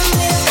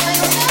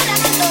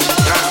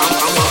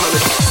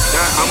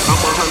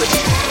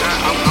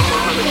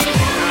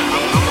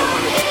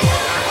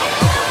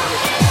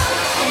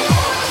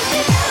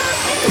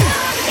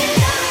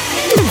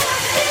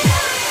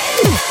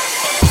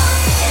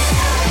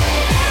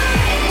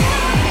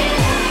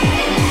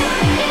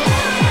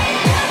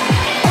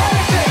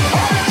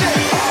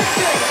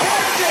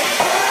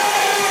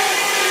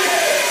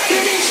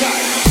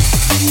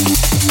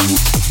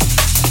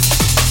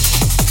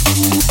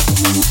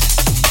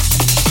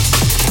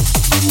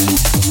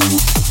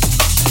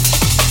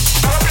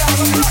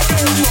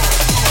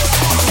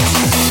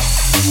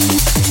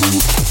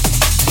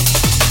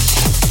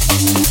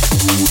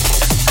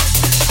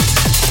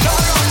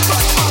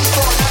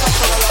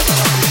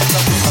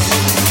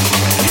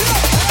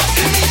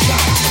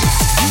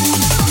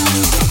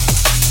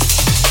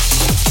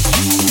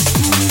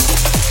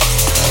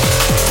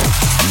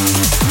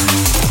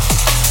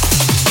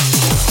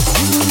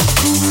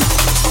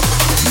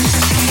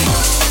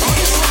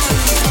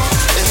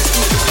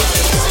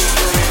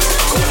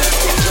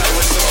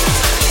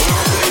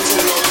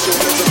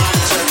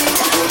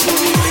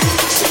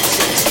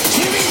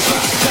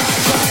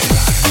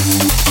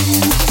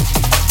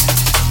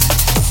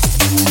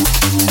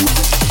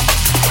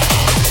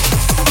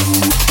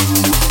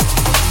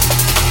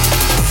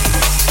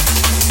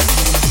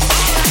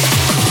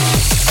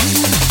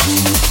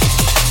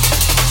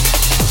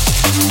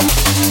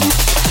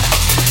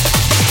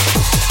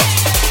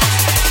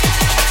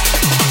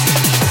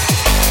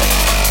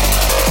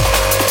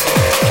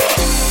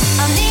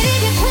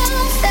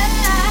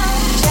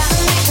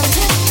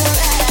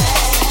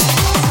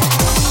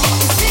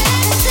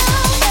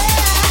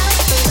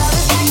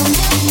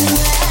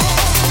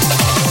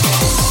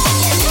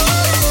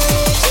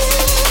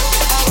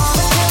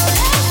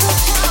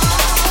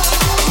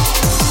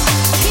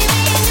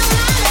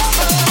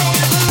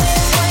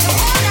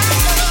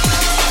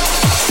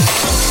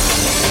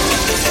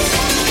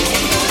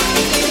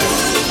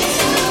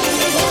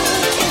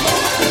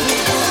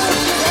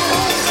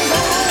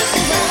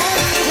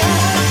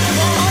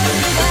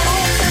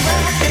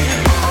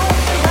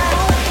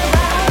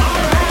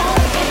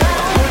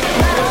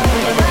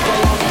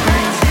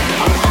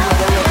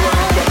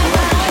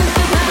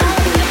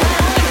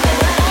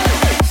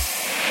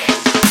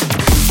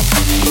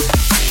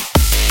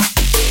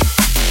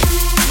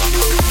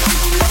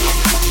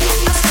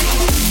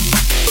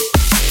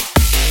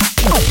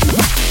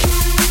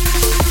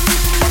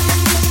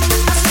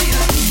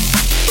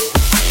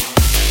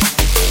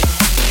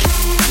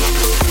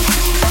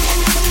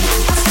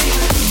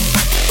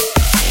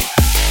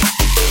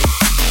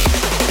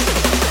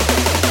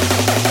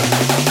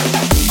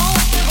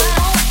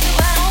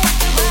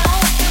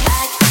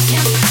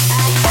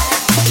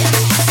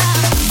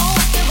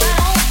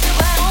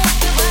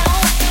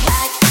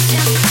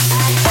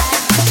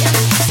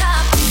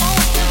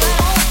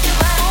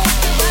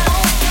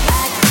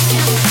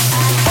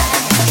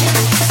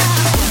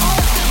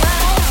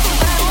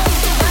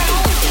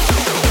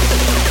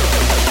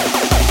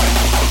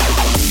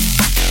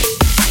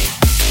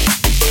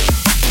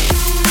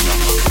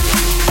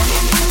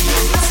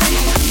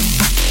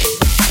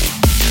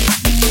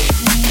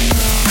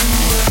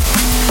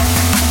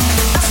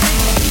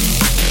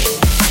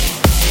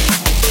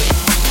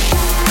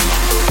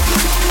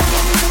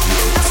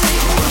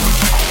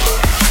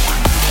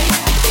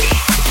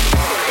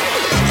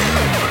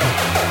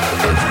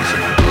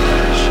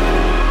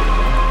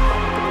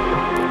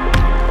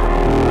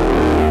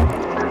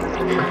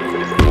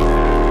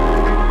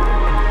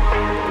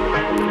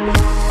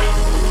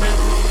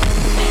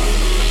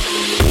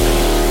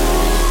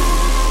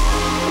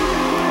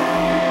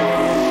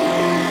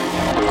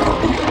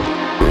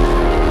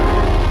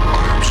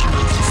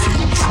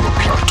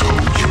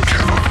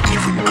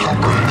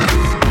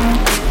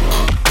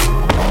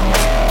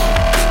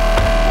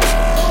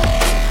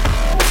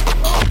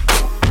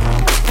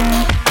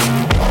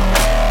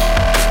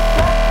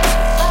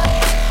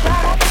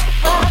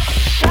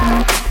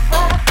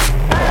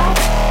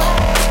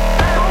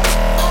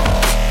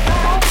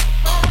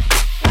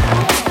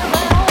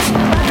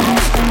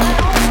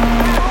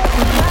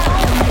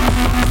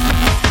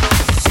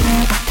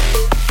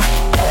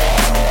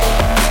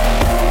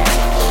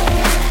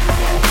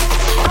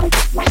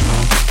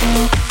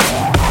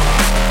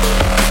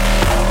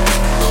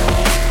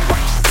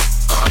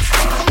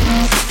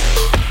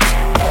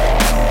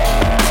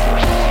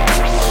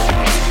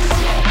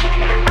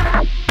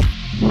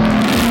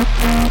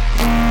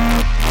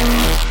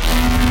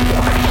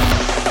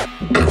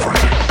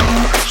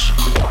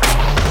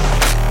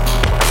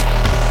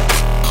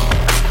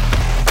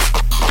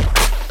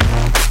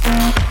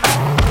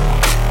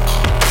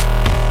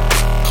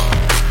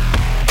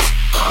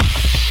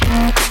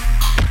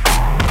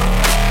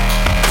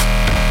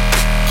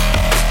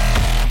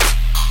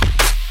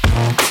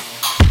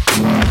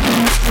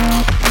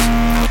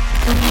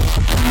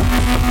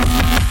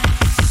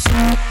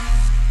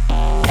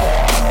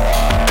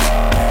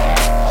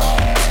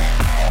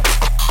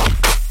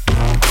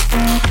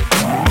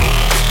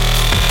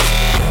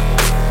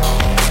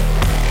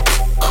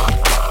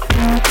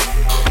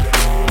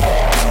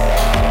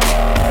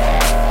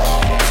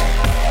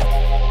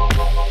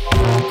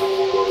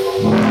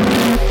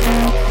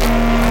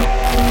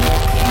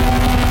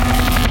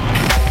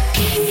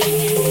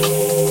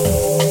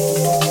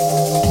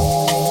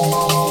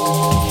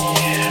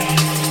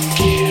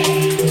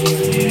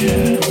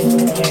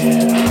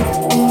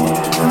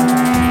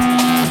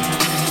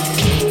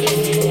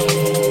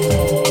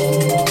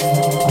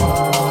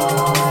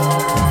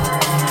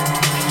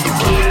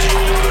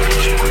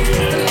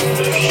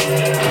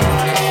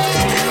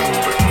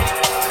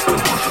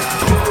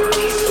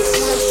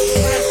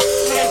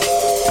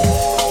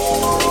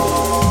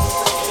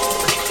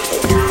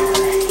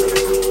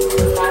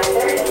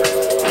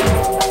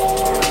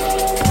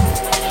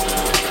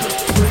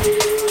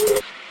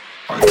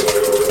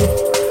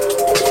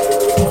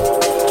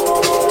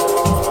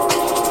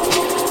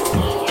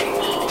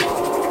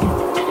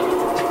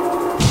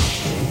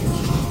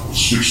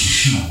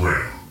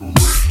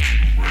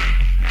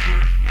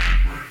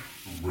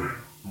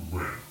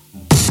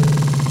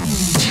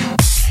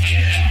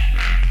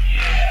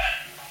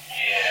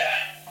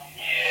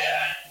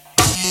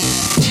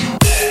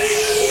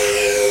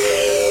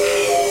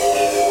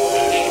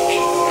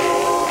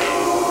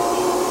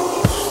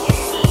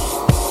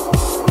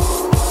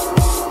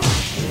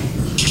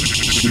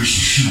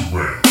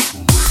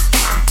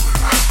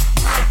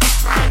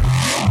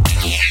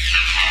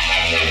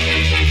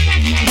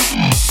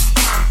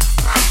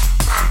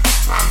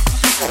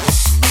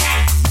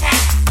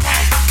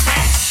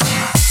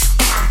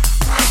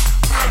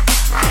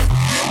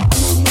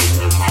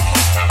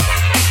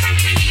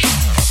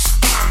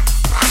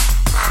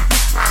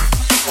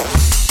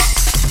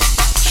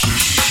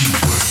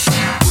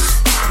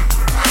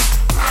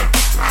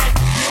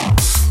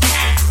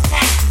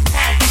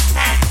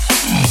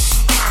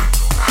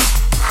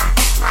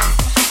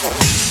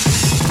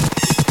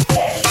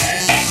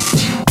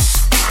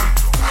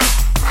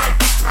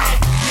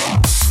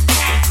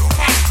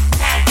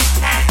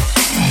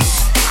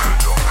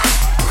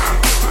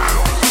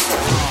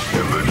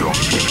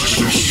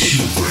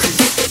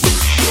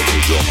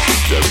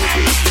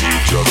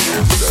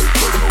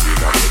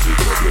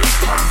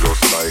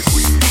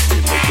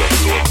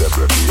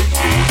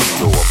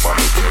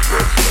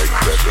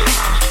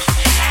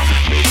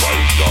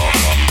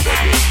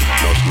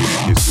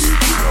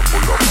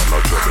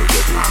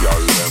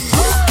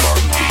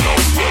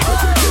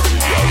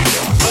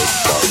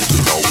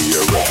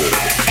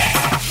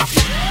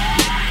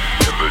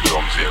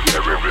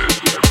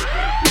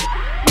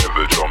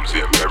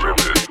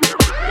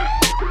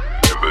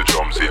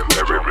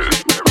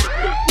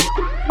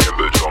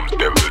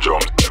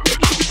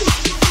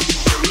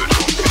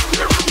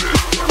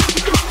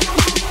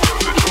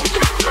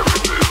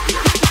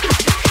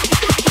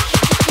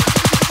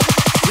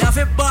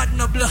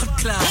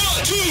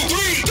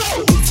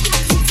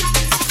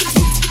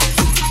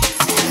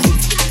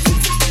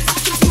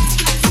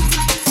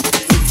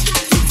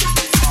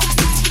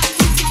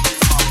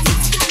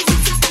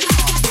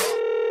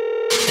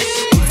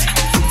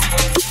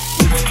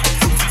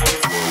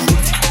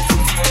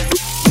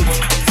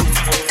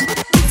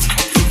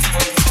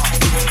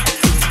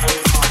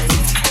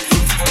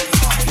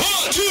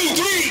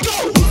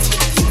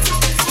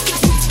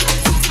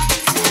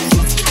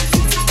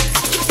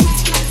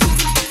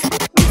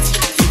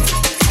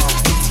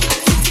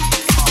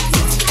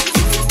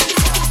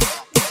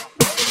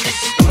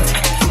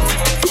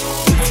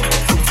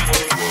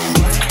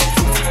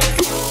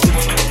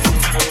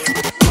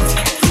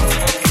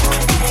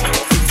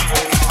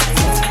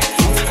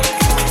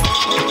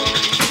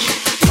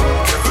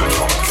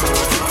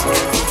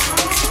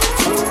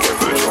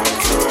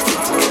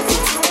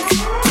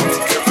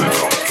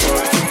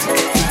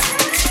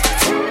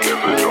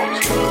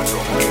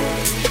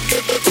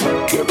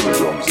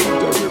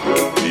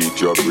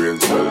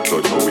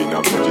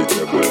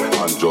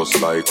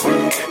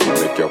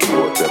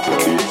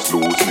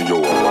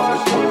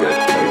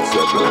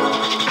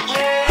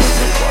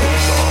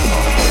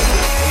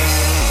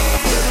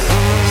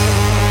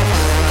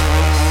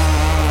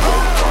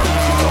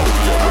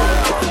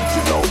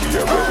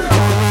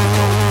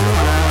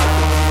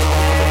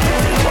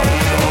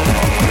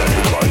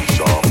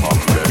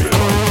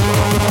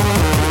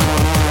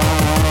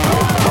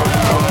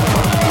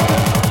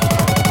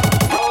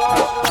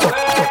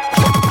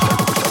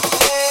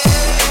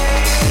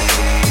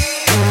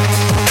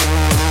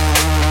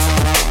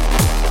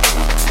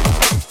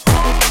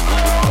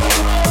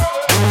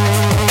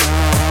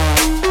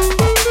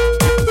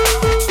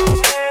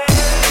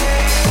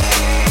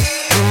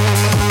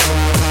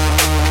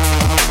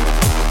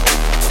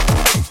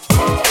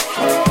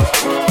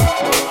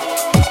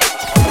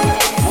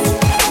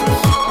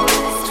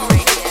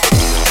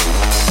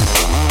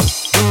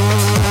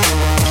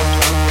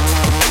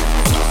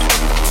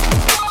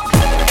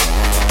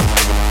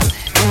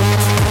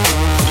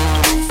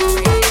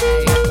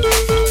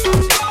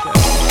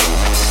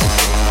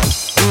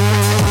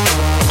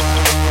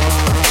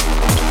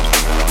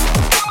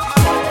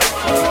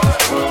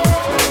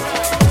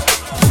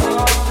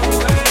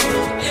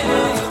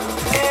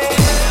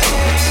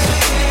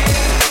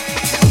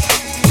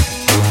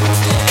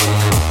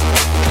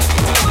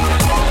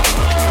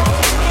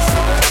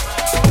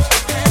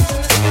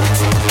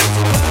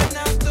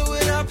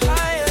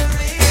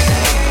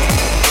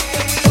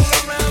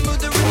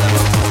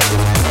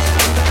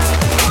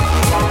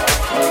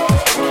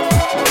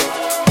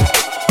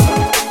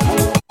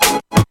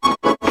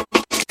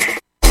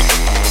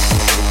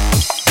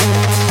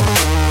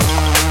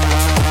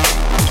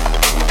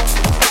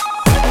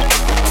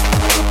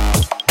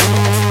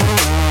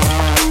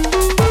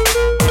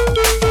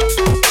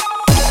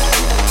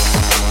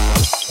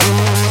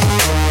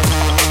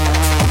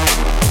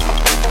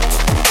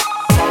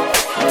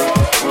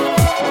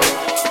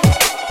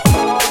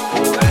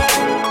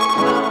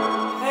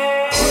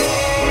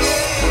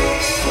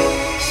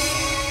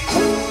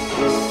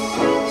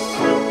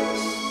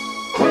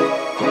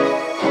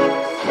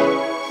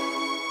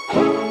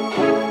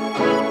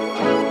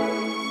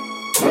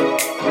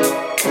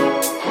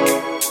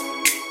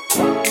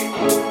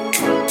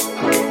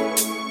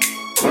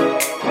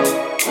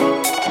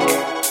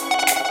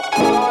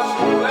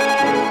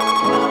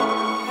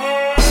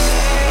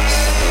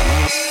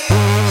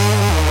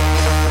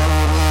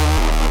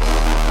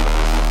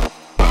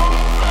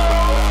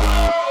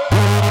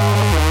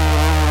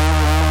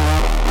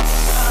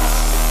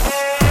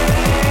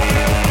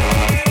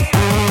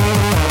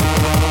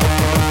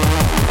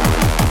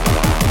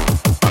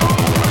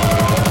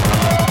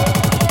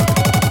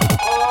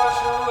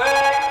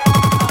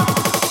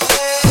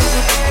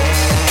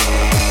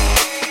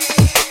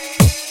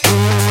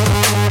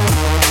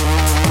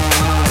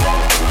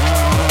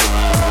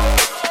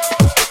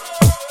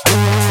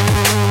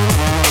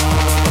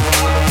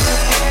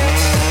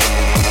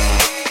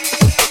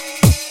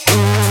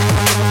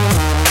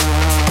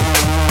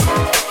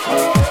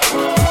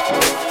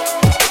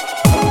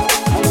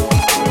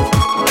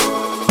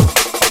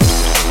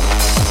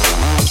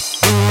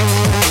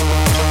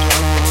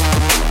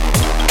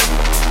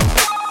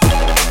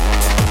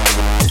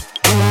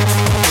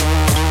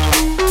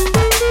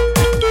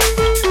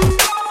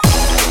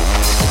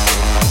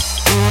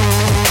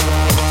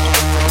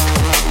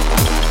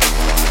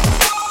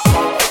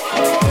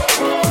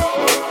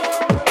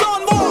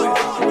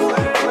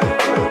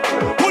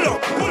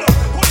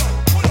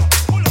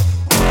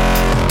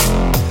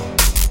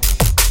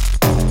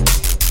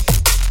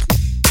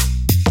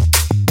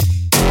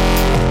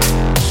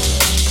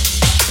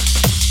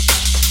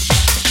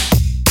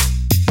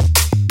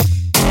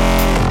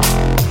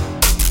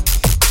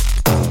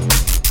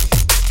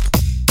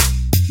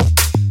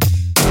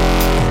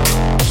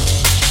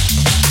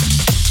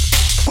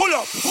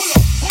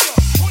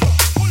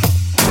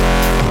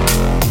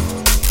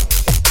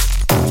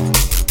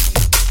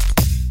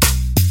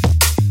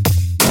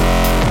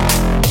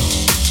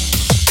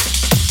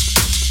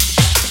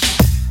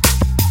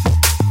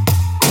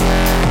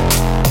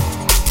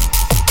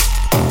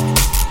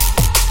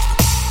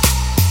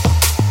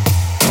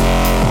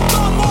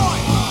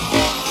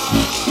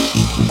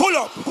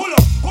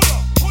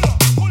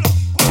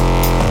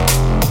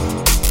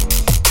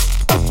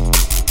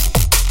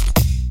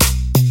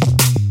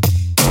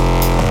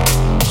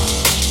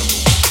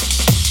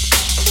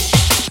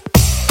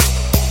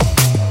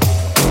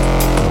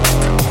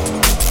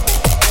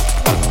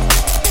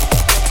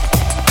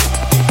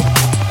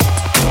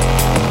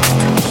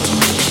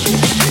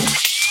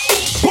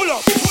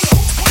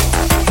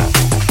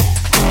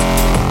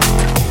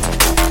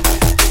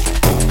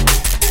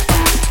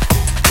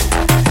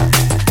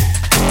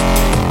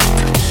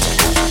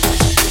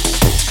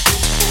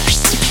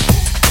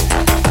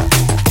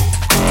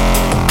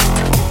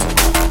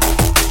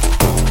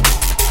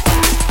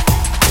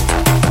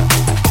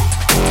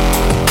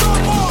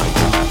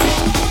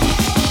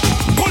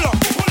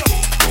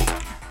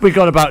We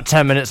got about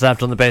 10 minutes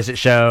left on the Bassix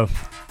show.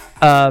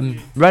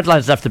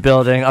 Redline's left the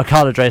building.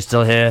 Arkala Dre's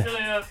still here.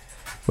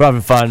 We're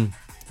having fun.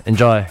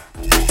 Enjoy.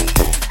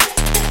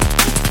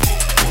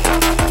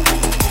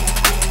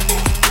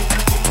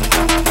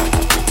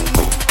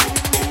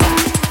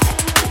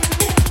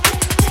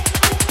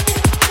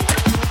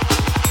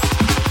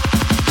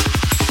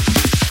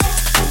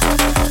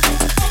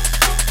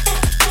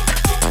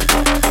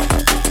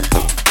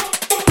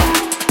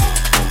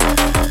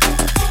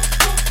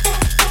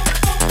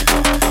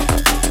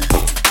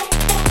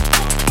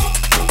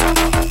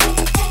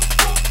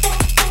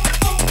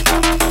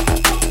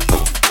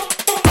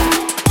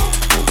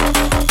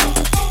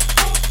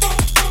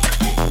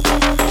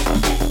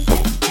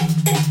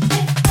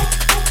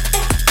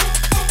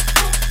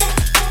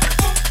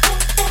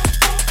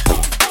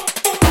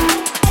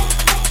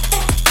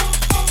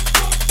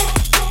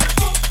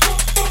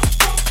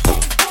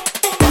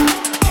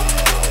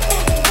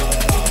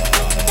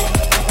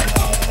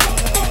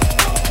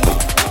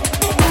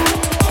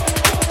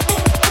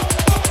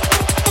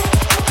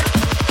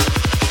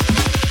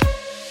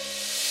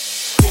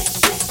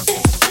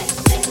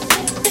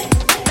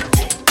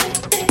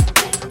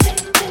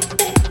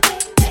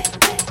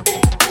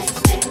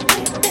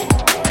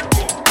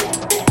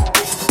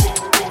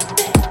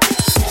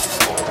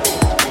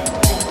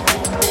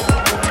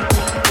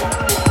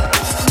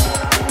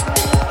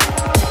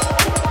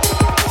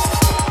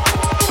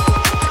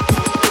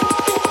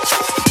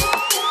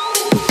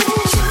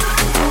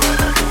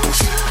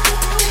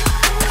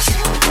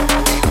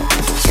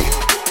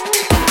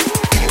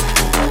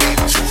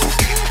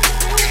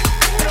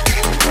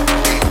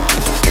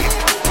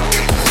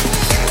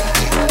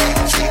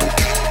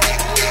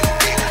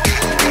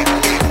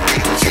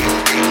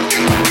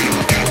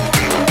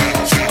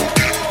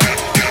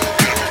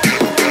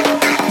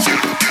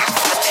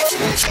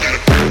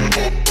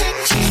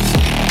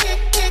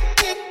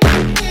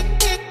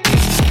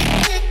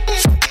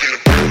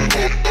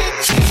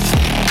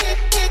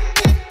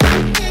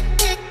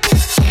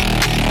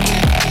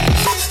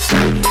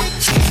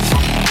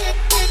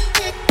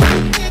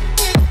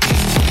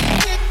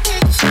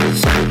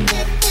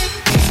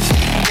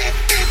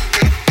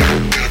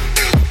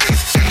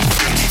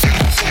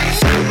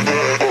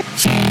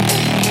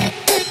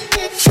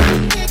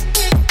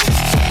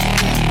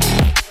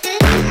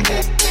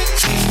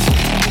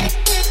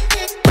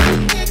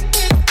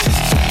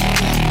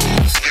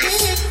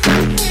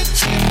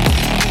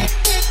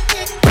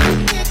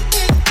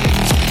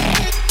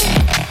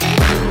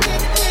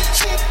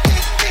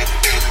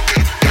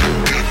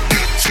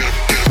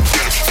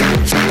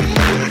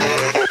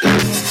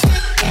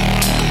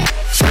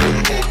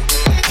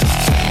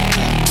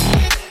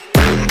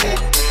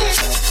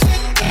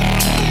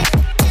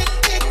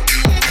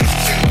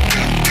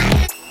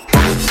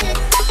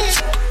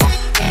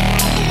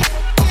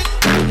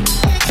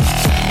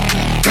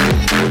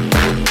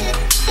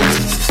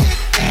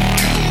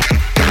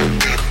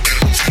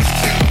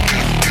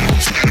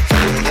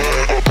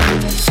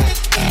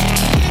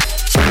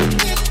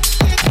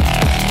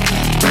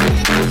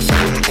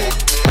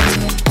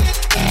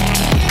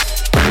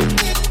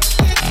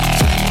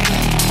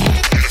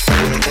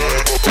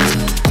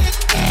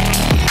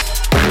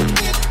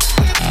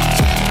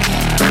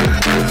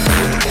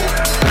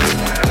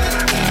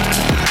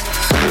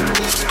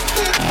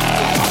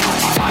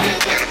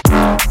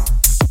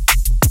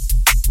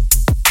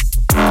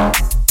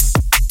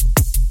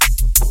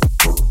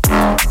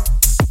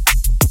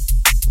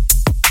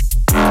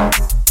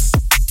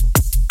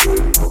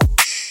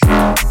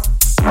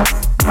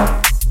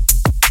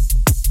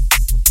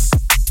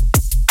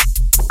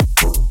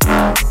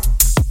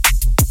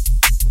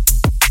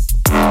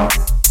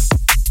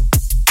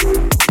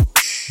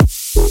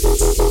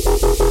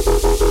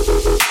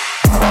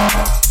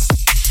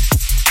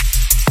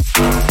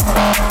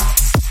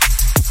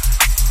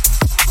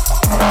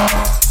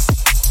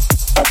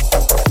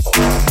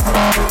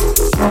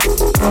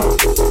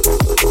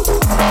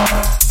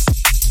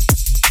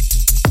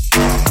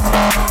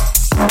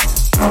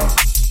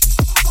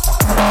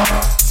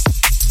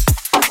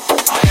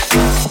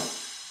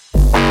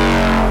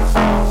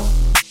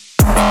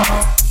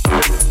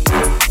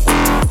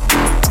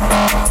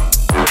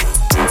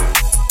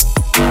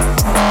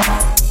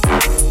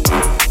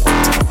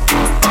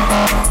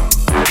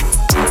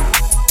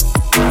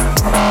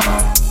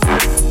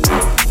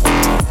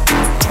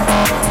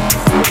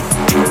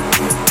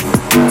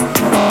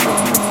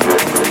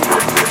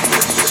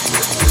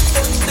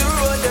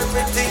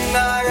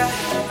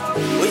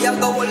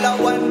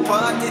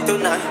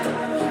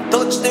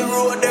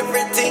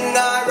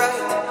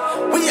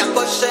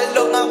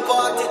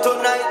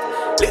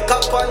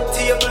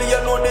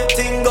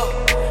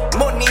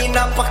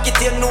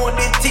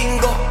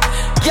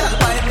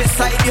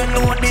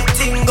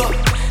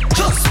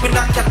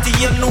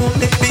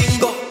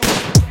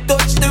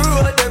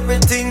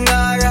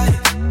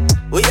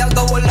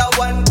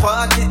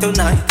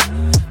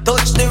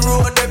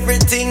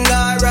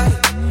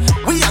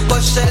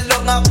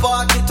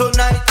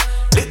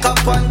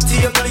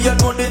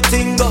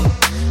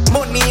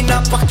 Money in a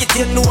a pocket,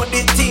 you know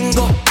the thing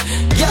go.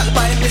 Girl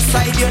by my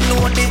side, you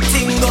know the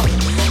thing go.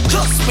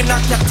 Just me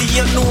not catty,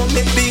 you know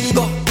me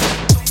bingo.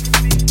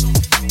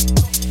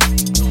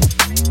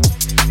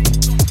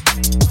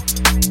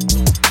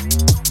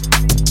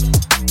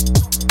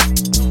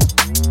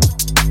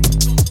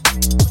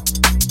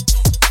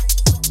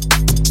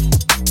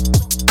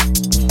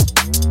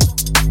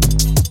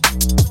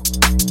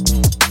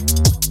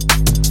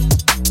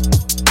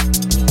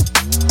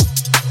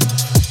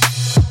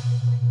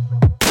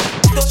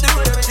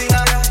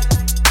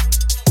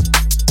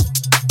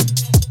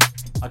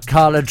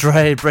 Arkala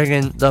Dre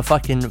bringing the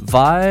fucking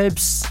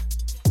vibes.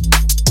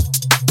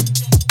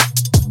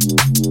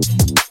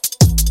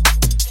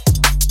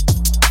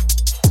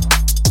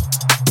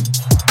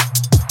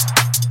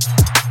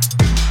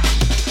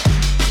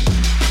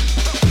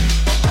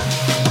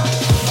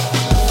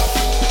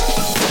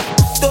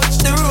 Touch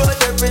the road,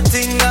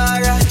 everything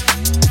alright.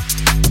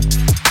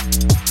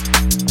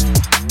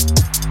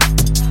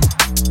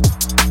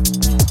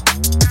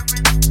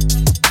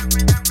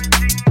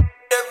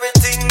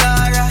 Everything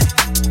alright.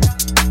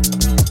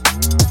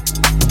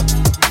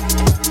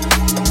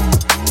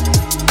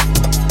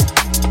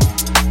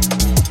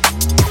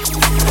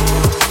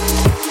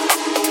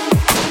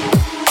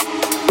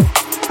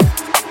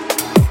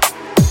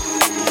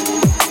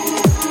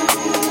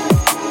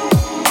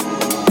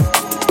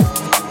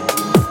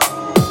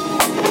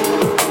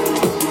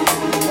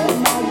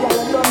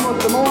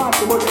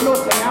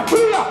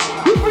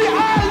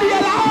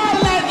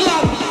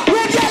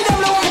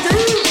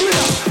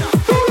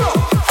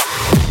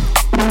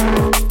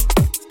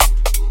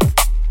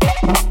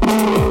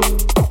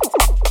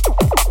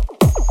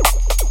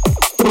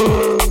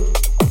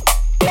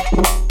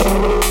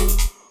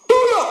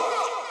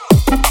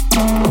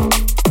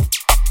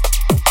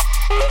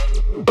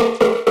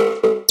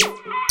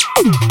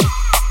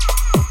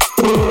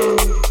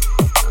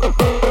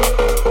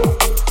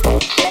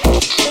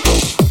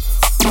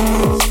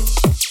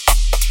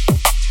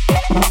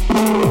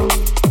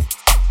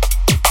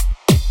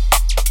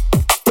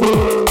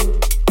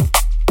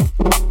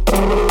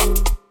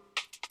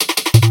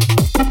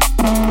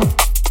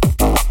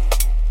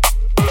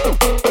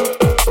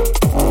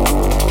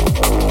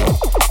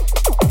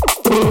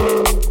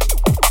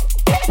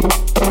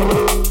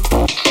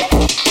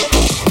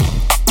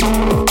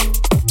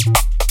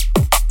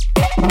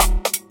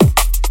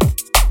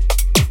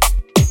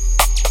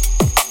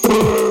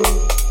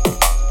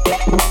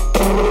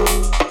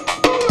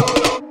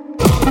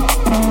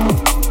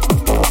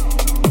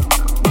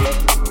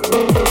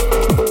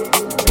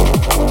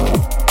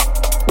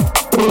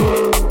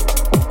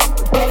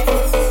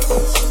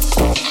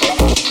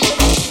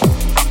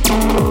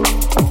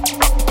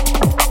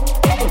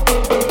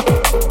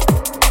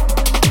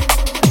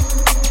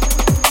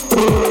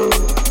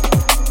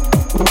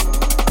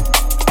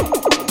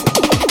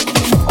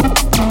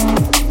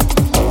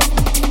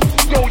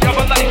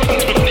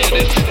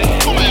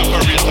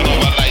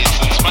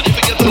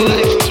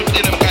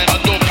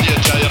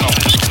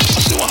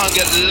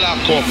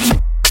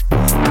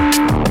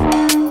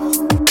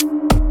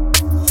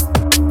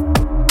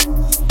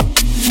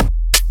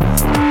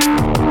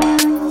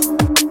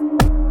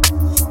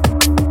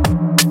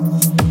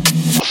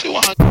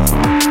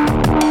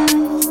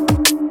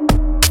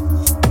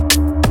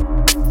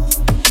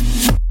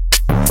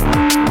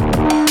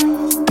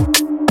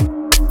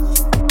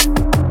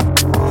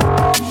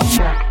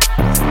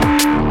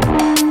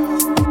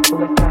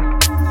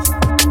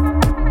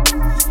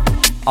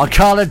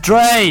 Arkala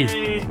Dre!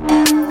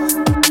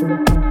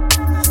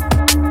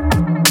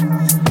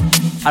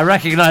 I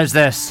recognize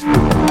this.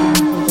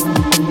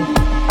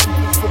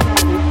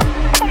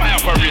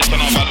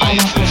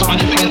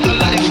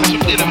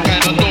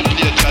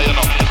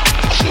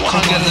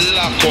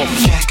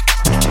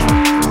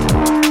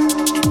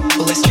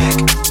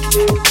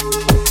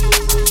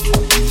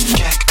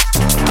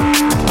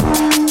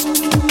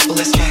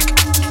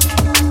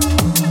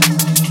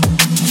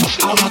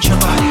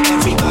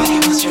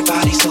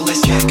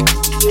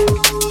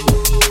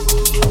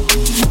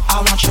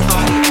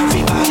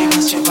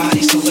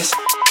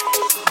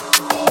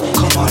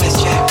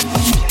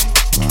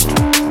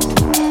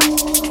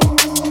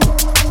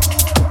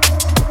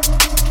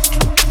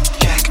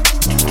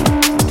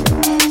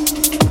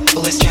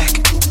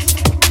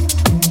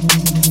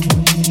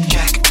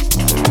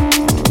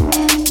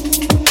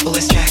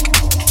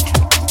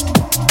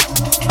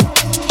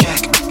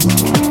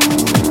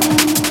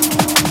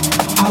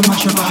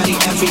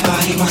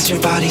 Your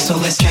body, so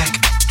let's check.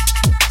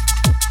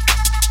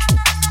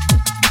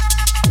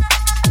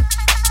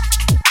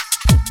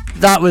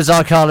 That was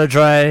Arkala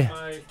Dre.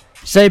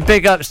 Say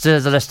big ups to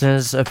the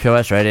listeners of Pure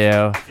West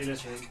Radio.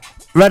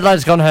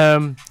 Redline's gone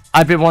home.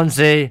 I've been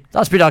Onesie.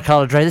 That's been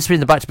Arkala Dre. This has been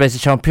the Back to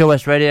Basics show on Pure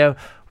West Radio.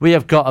 We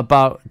have got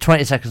about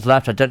 20 seconds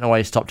left. I don't know why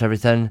you stopped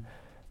everything.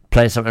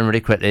 Play something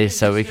really quickly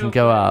so we can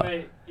go out.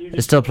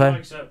 It's still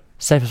playing?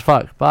 Safe as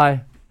fuck.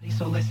 Bye.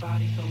 So let's check.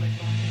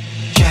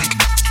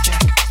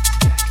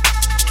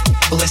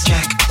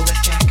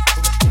 Let's check.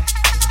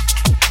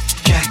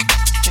 Check.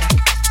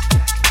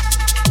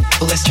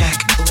 let's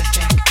check.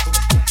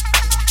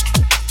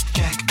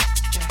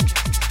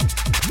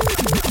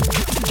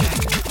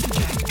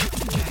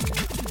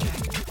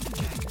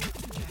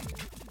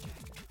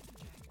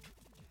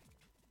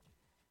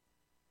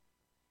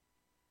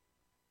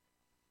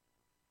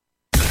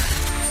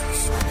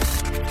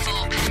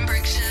 For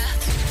Pembrokeshire,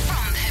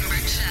 from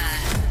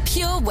Pembrokeshire,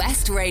 Pure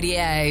West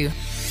Radio.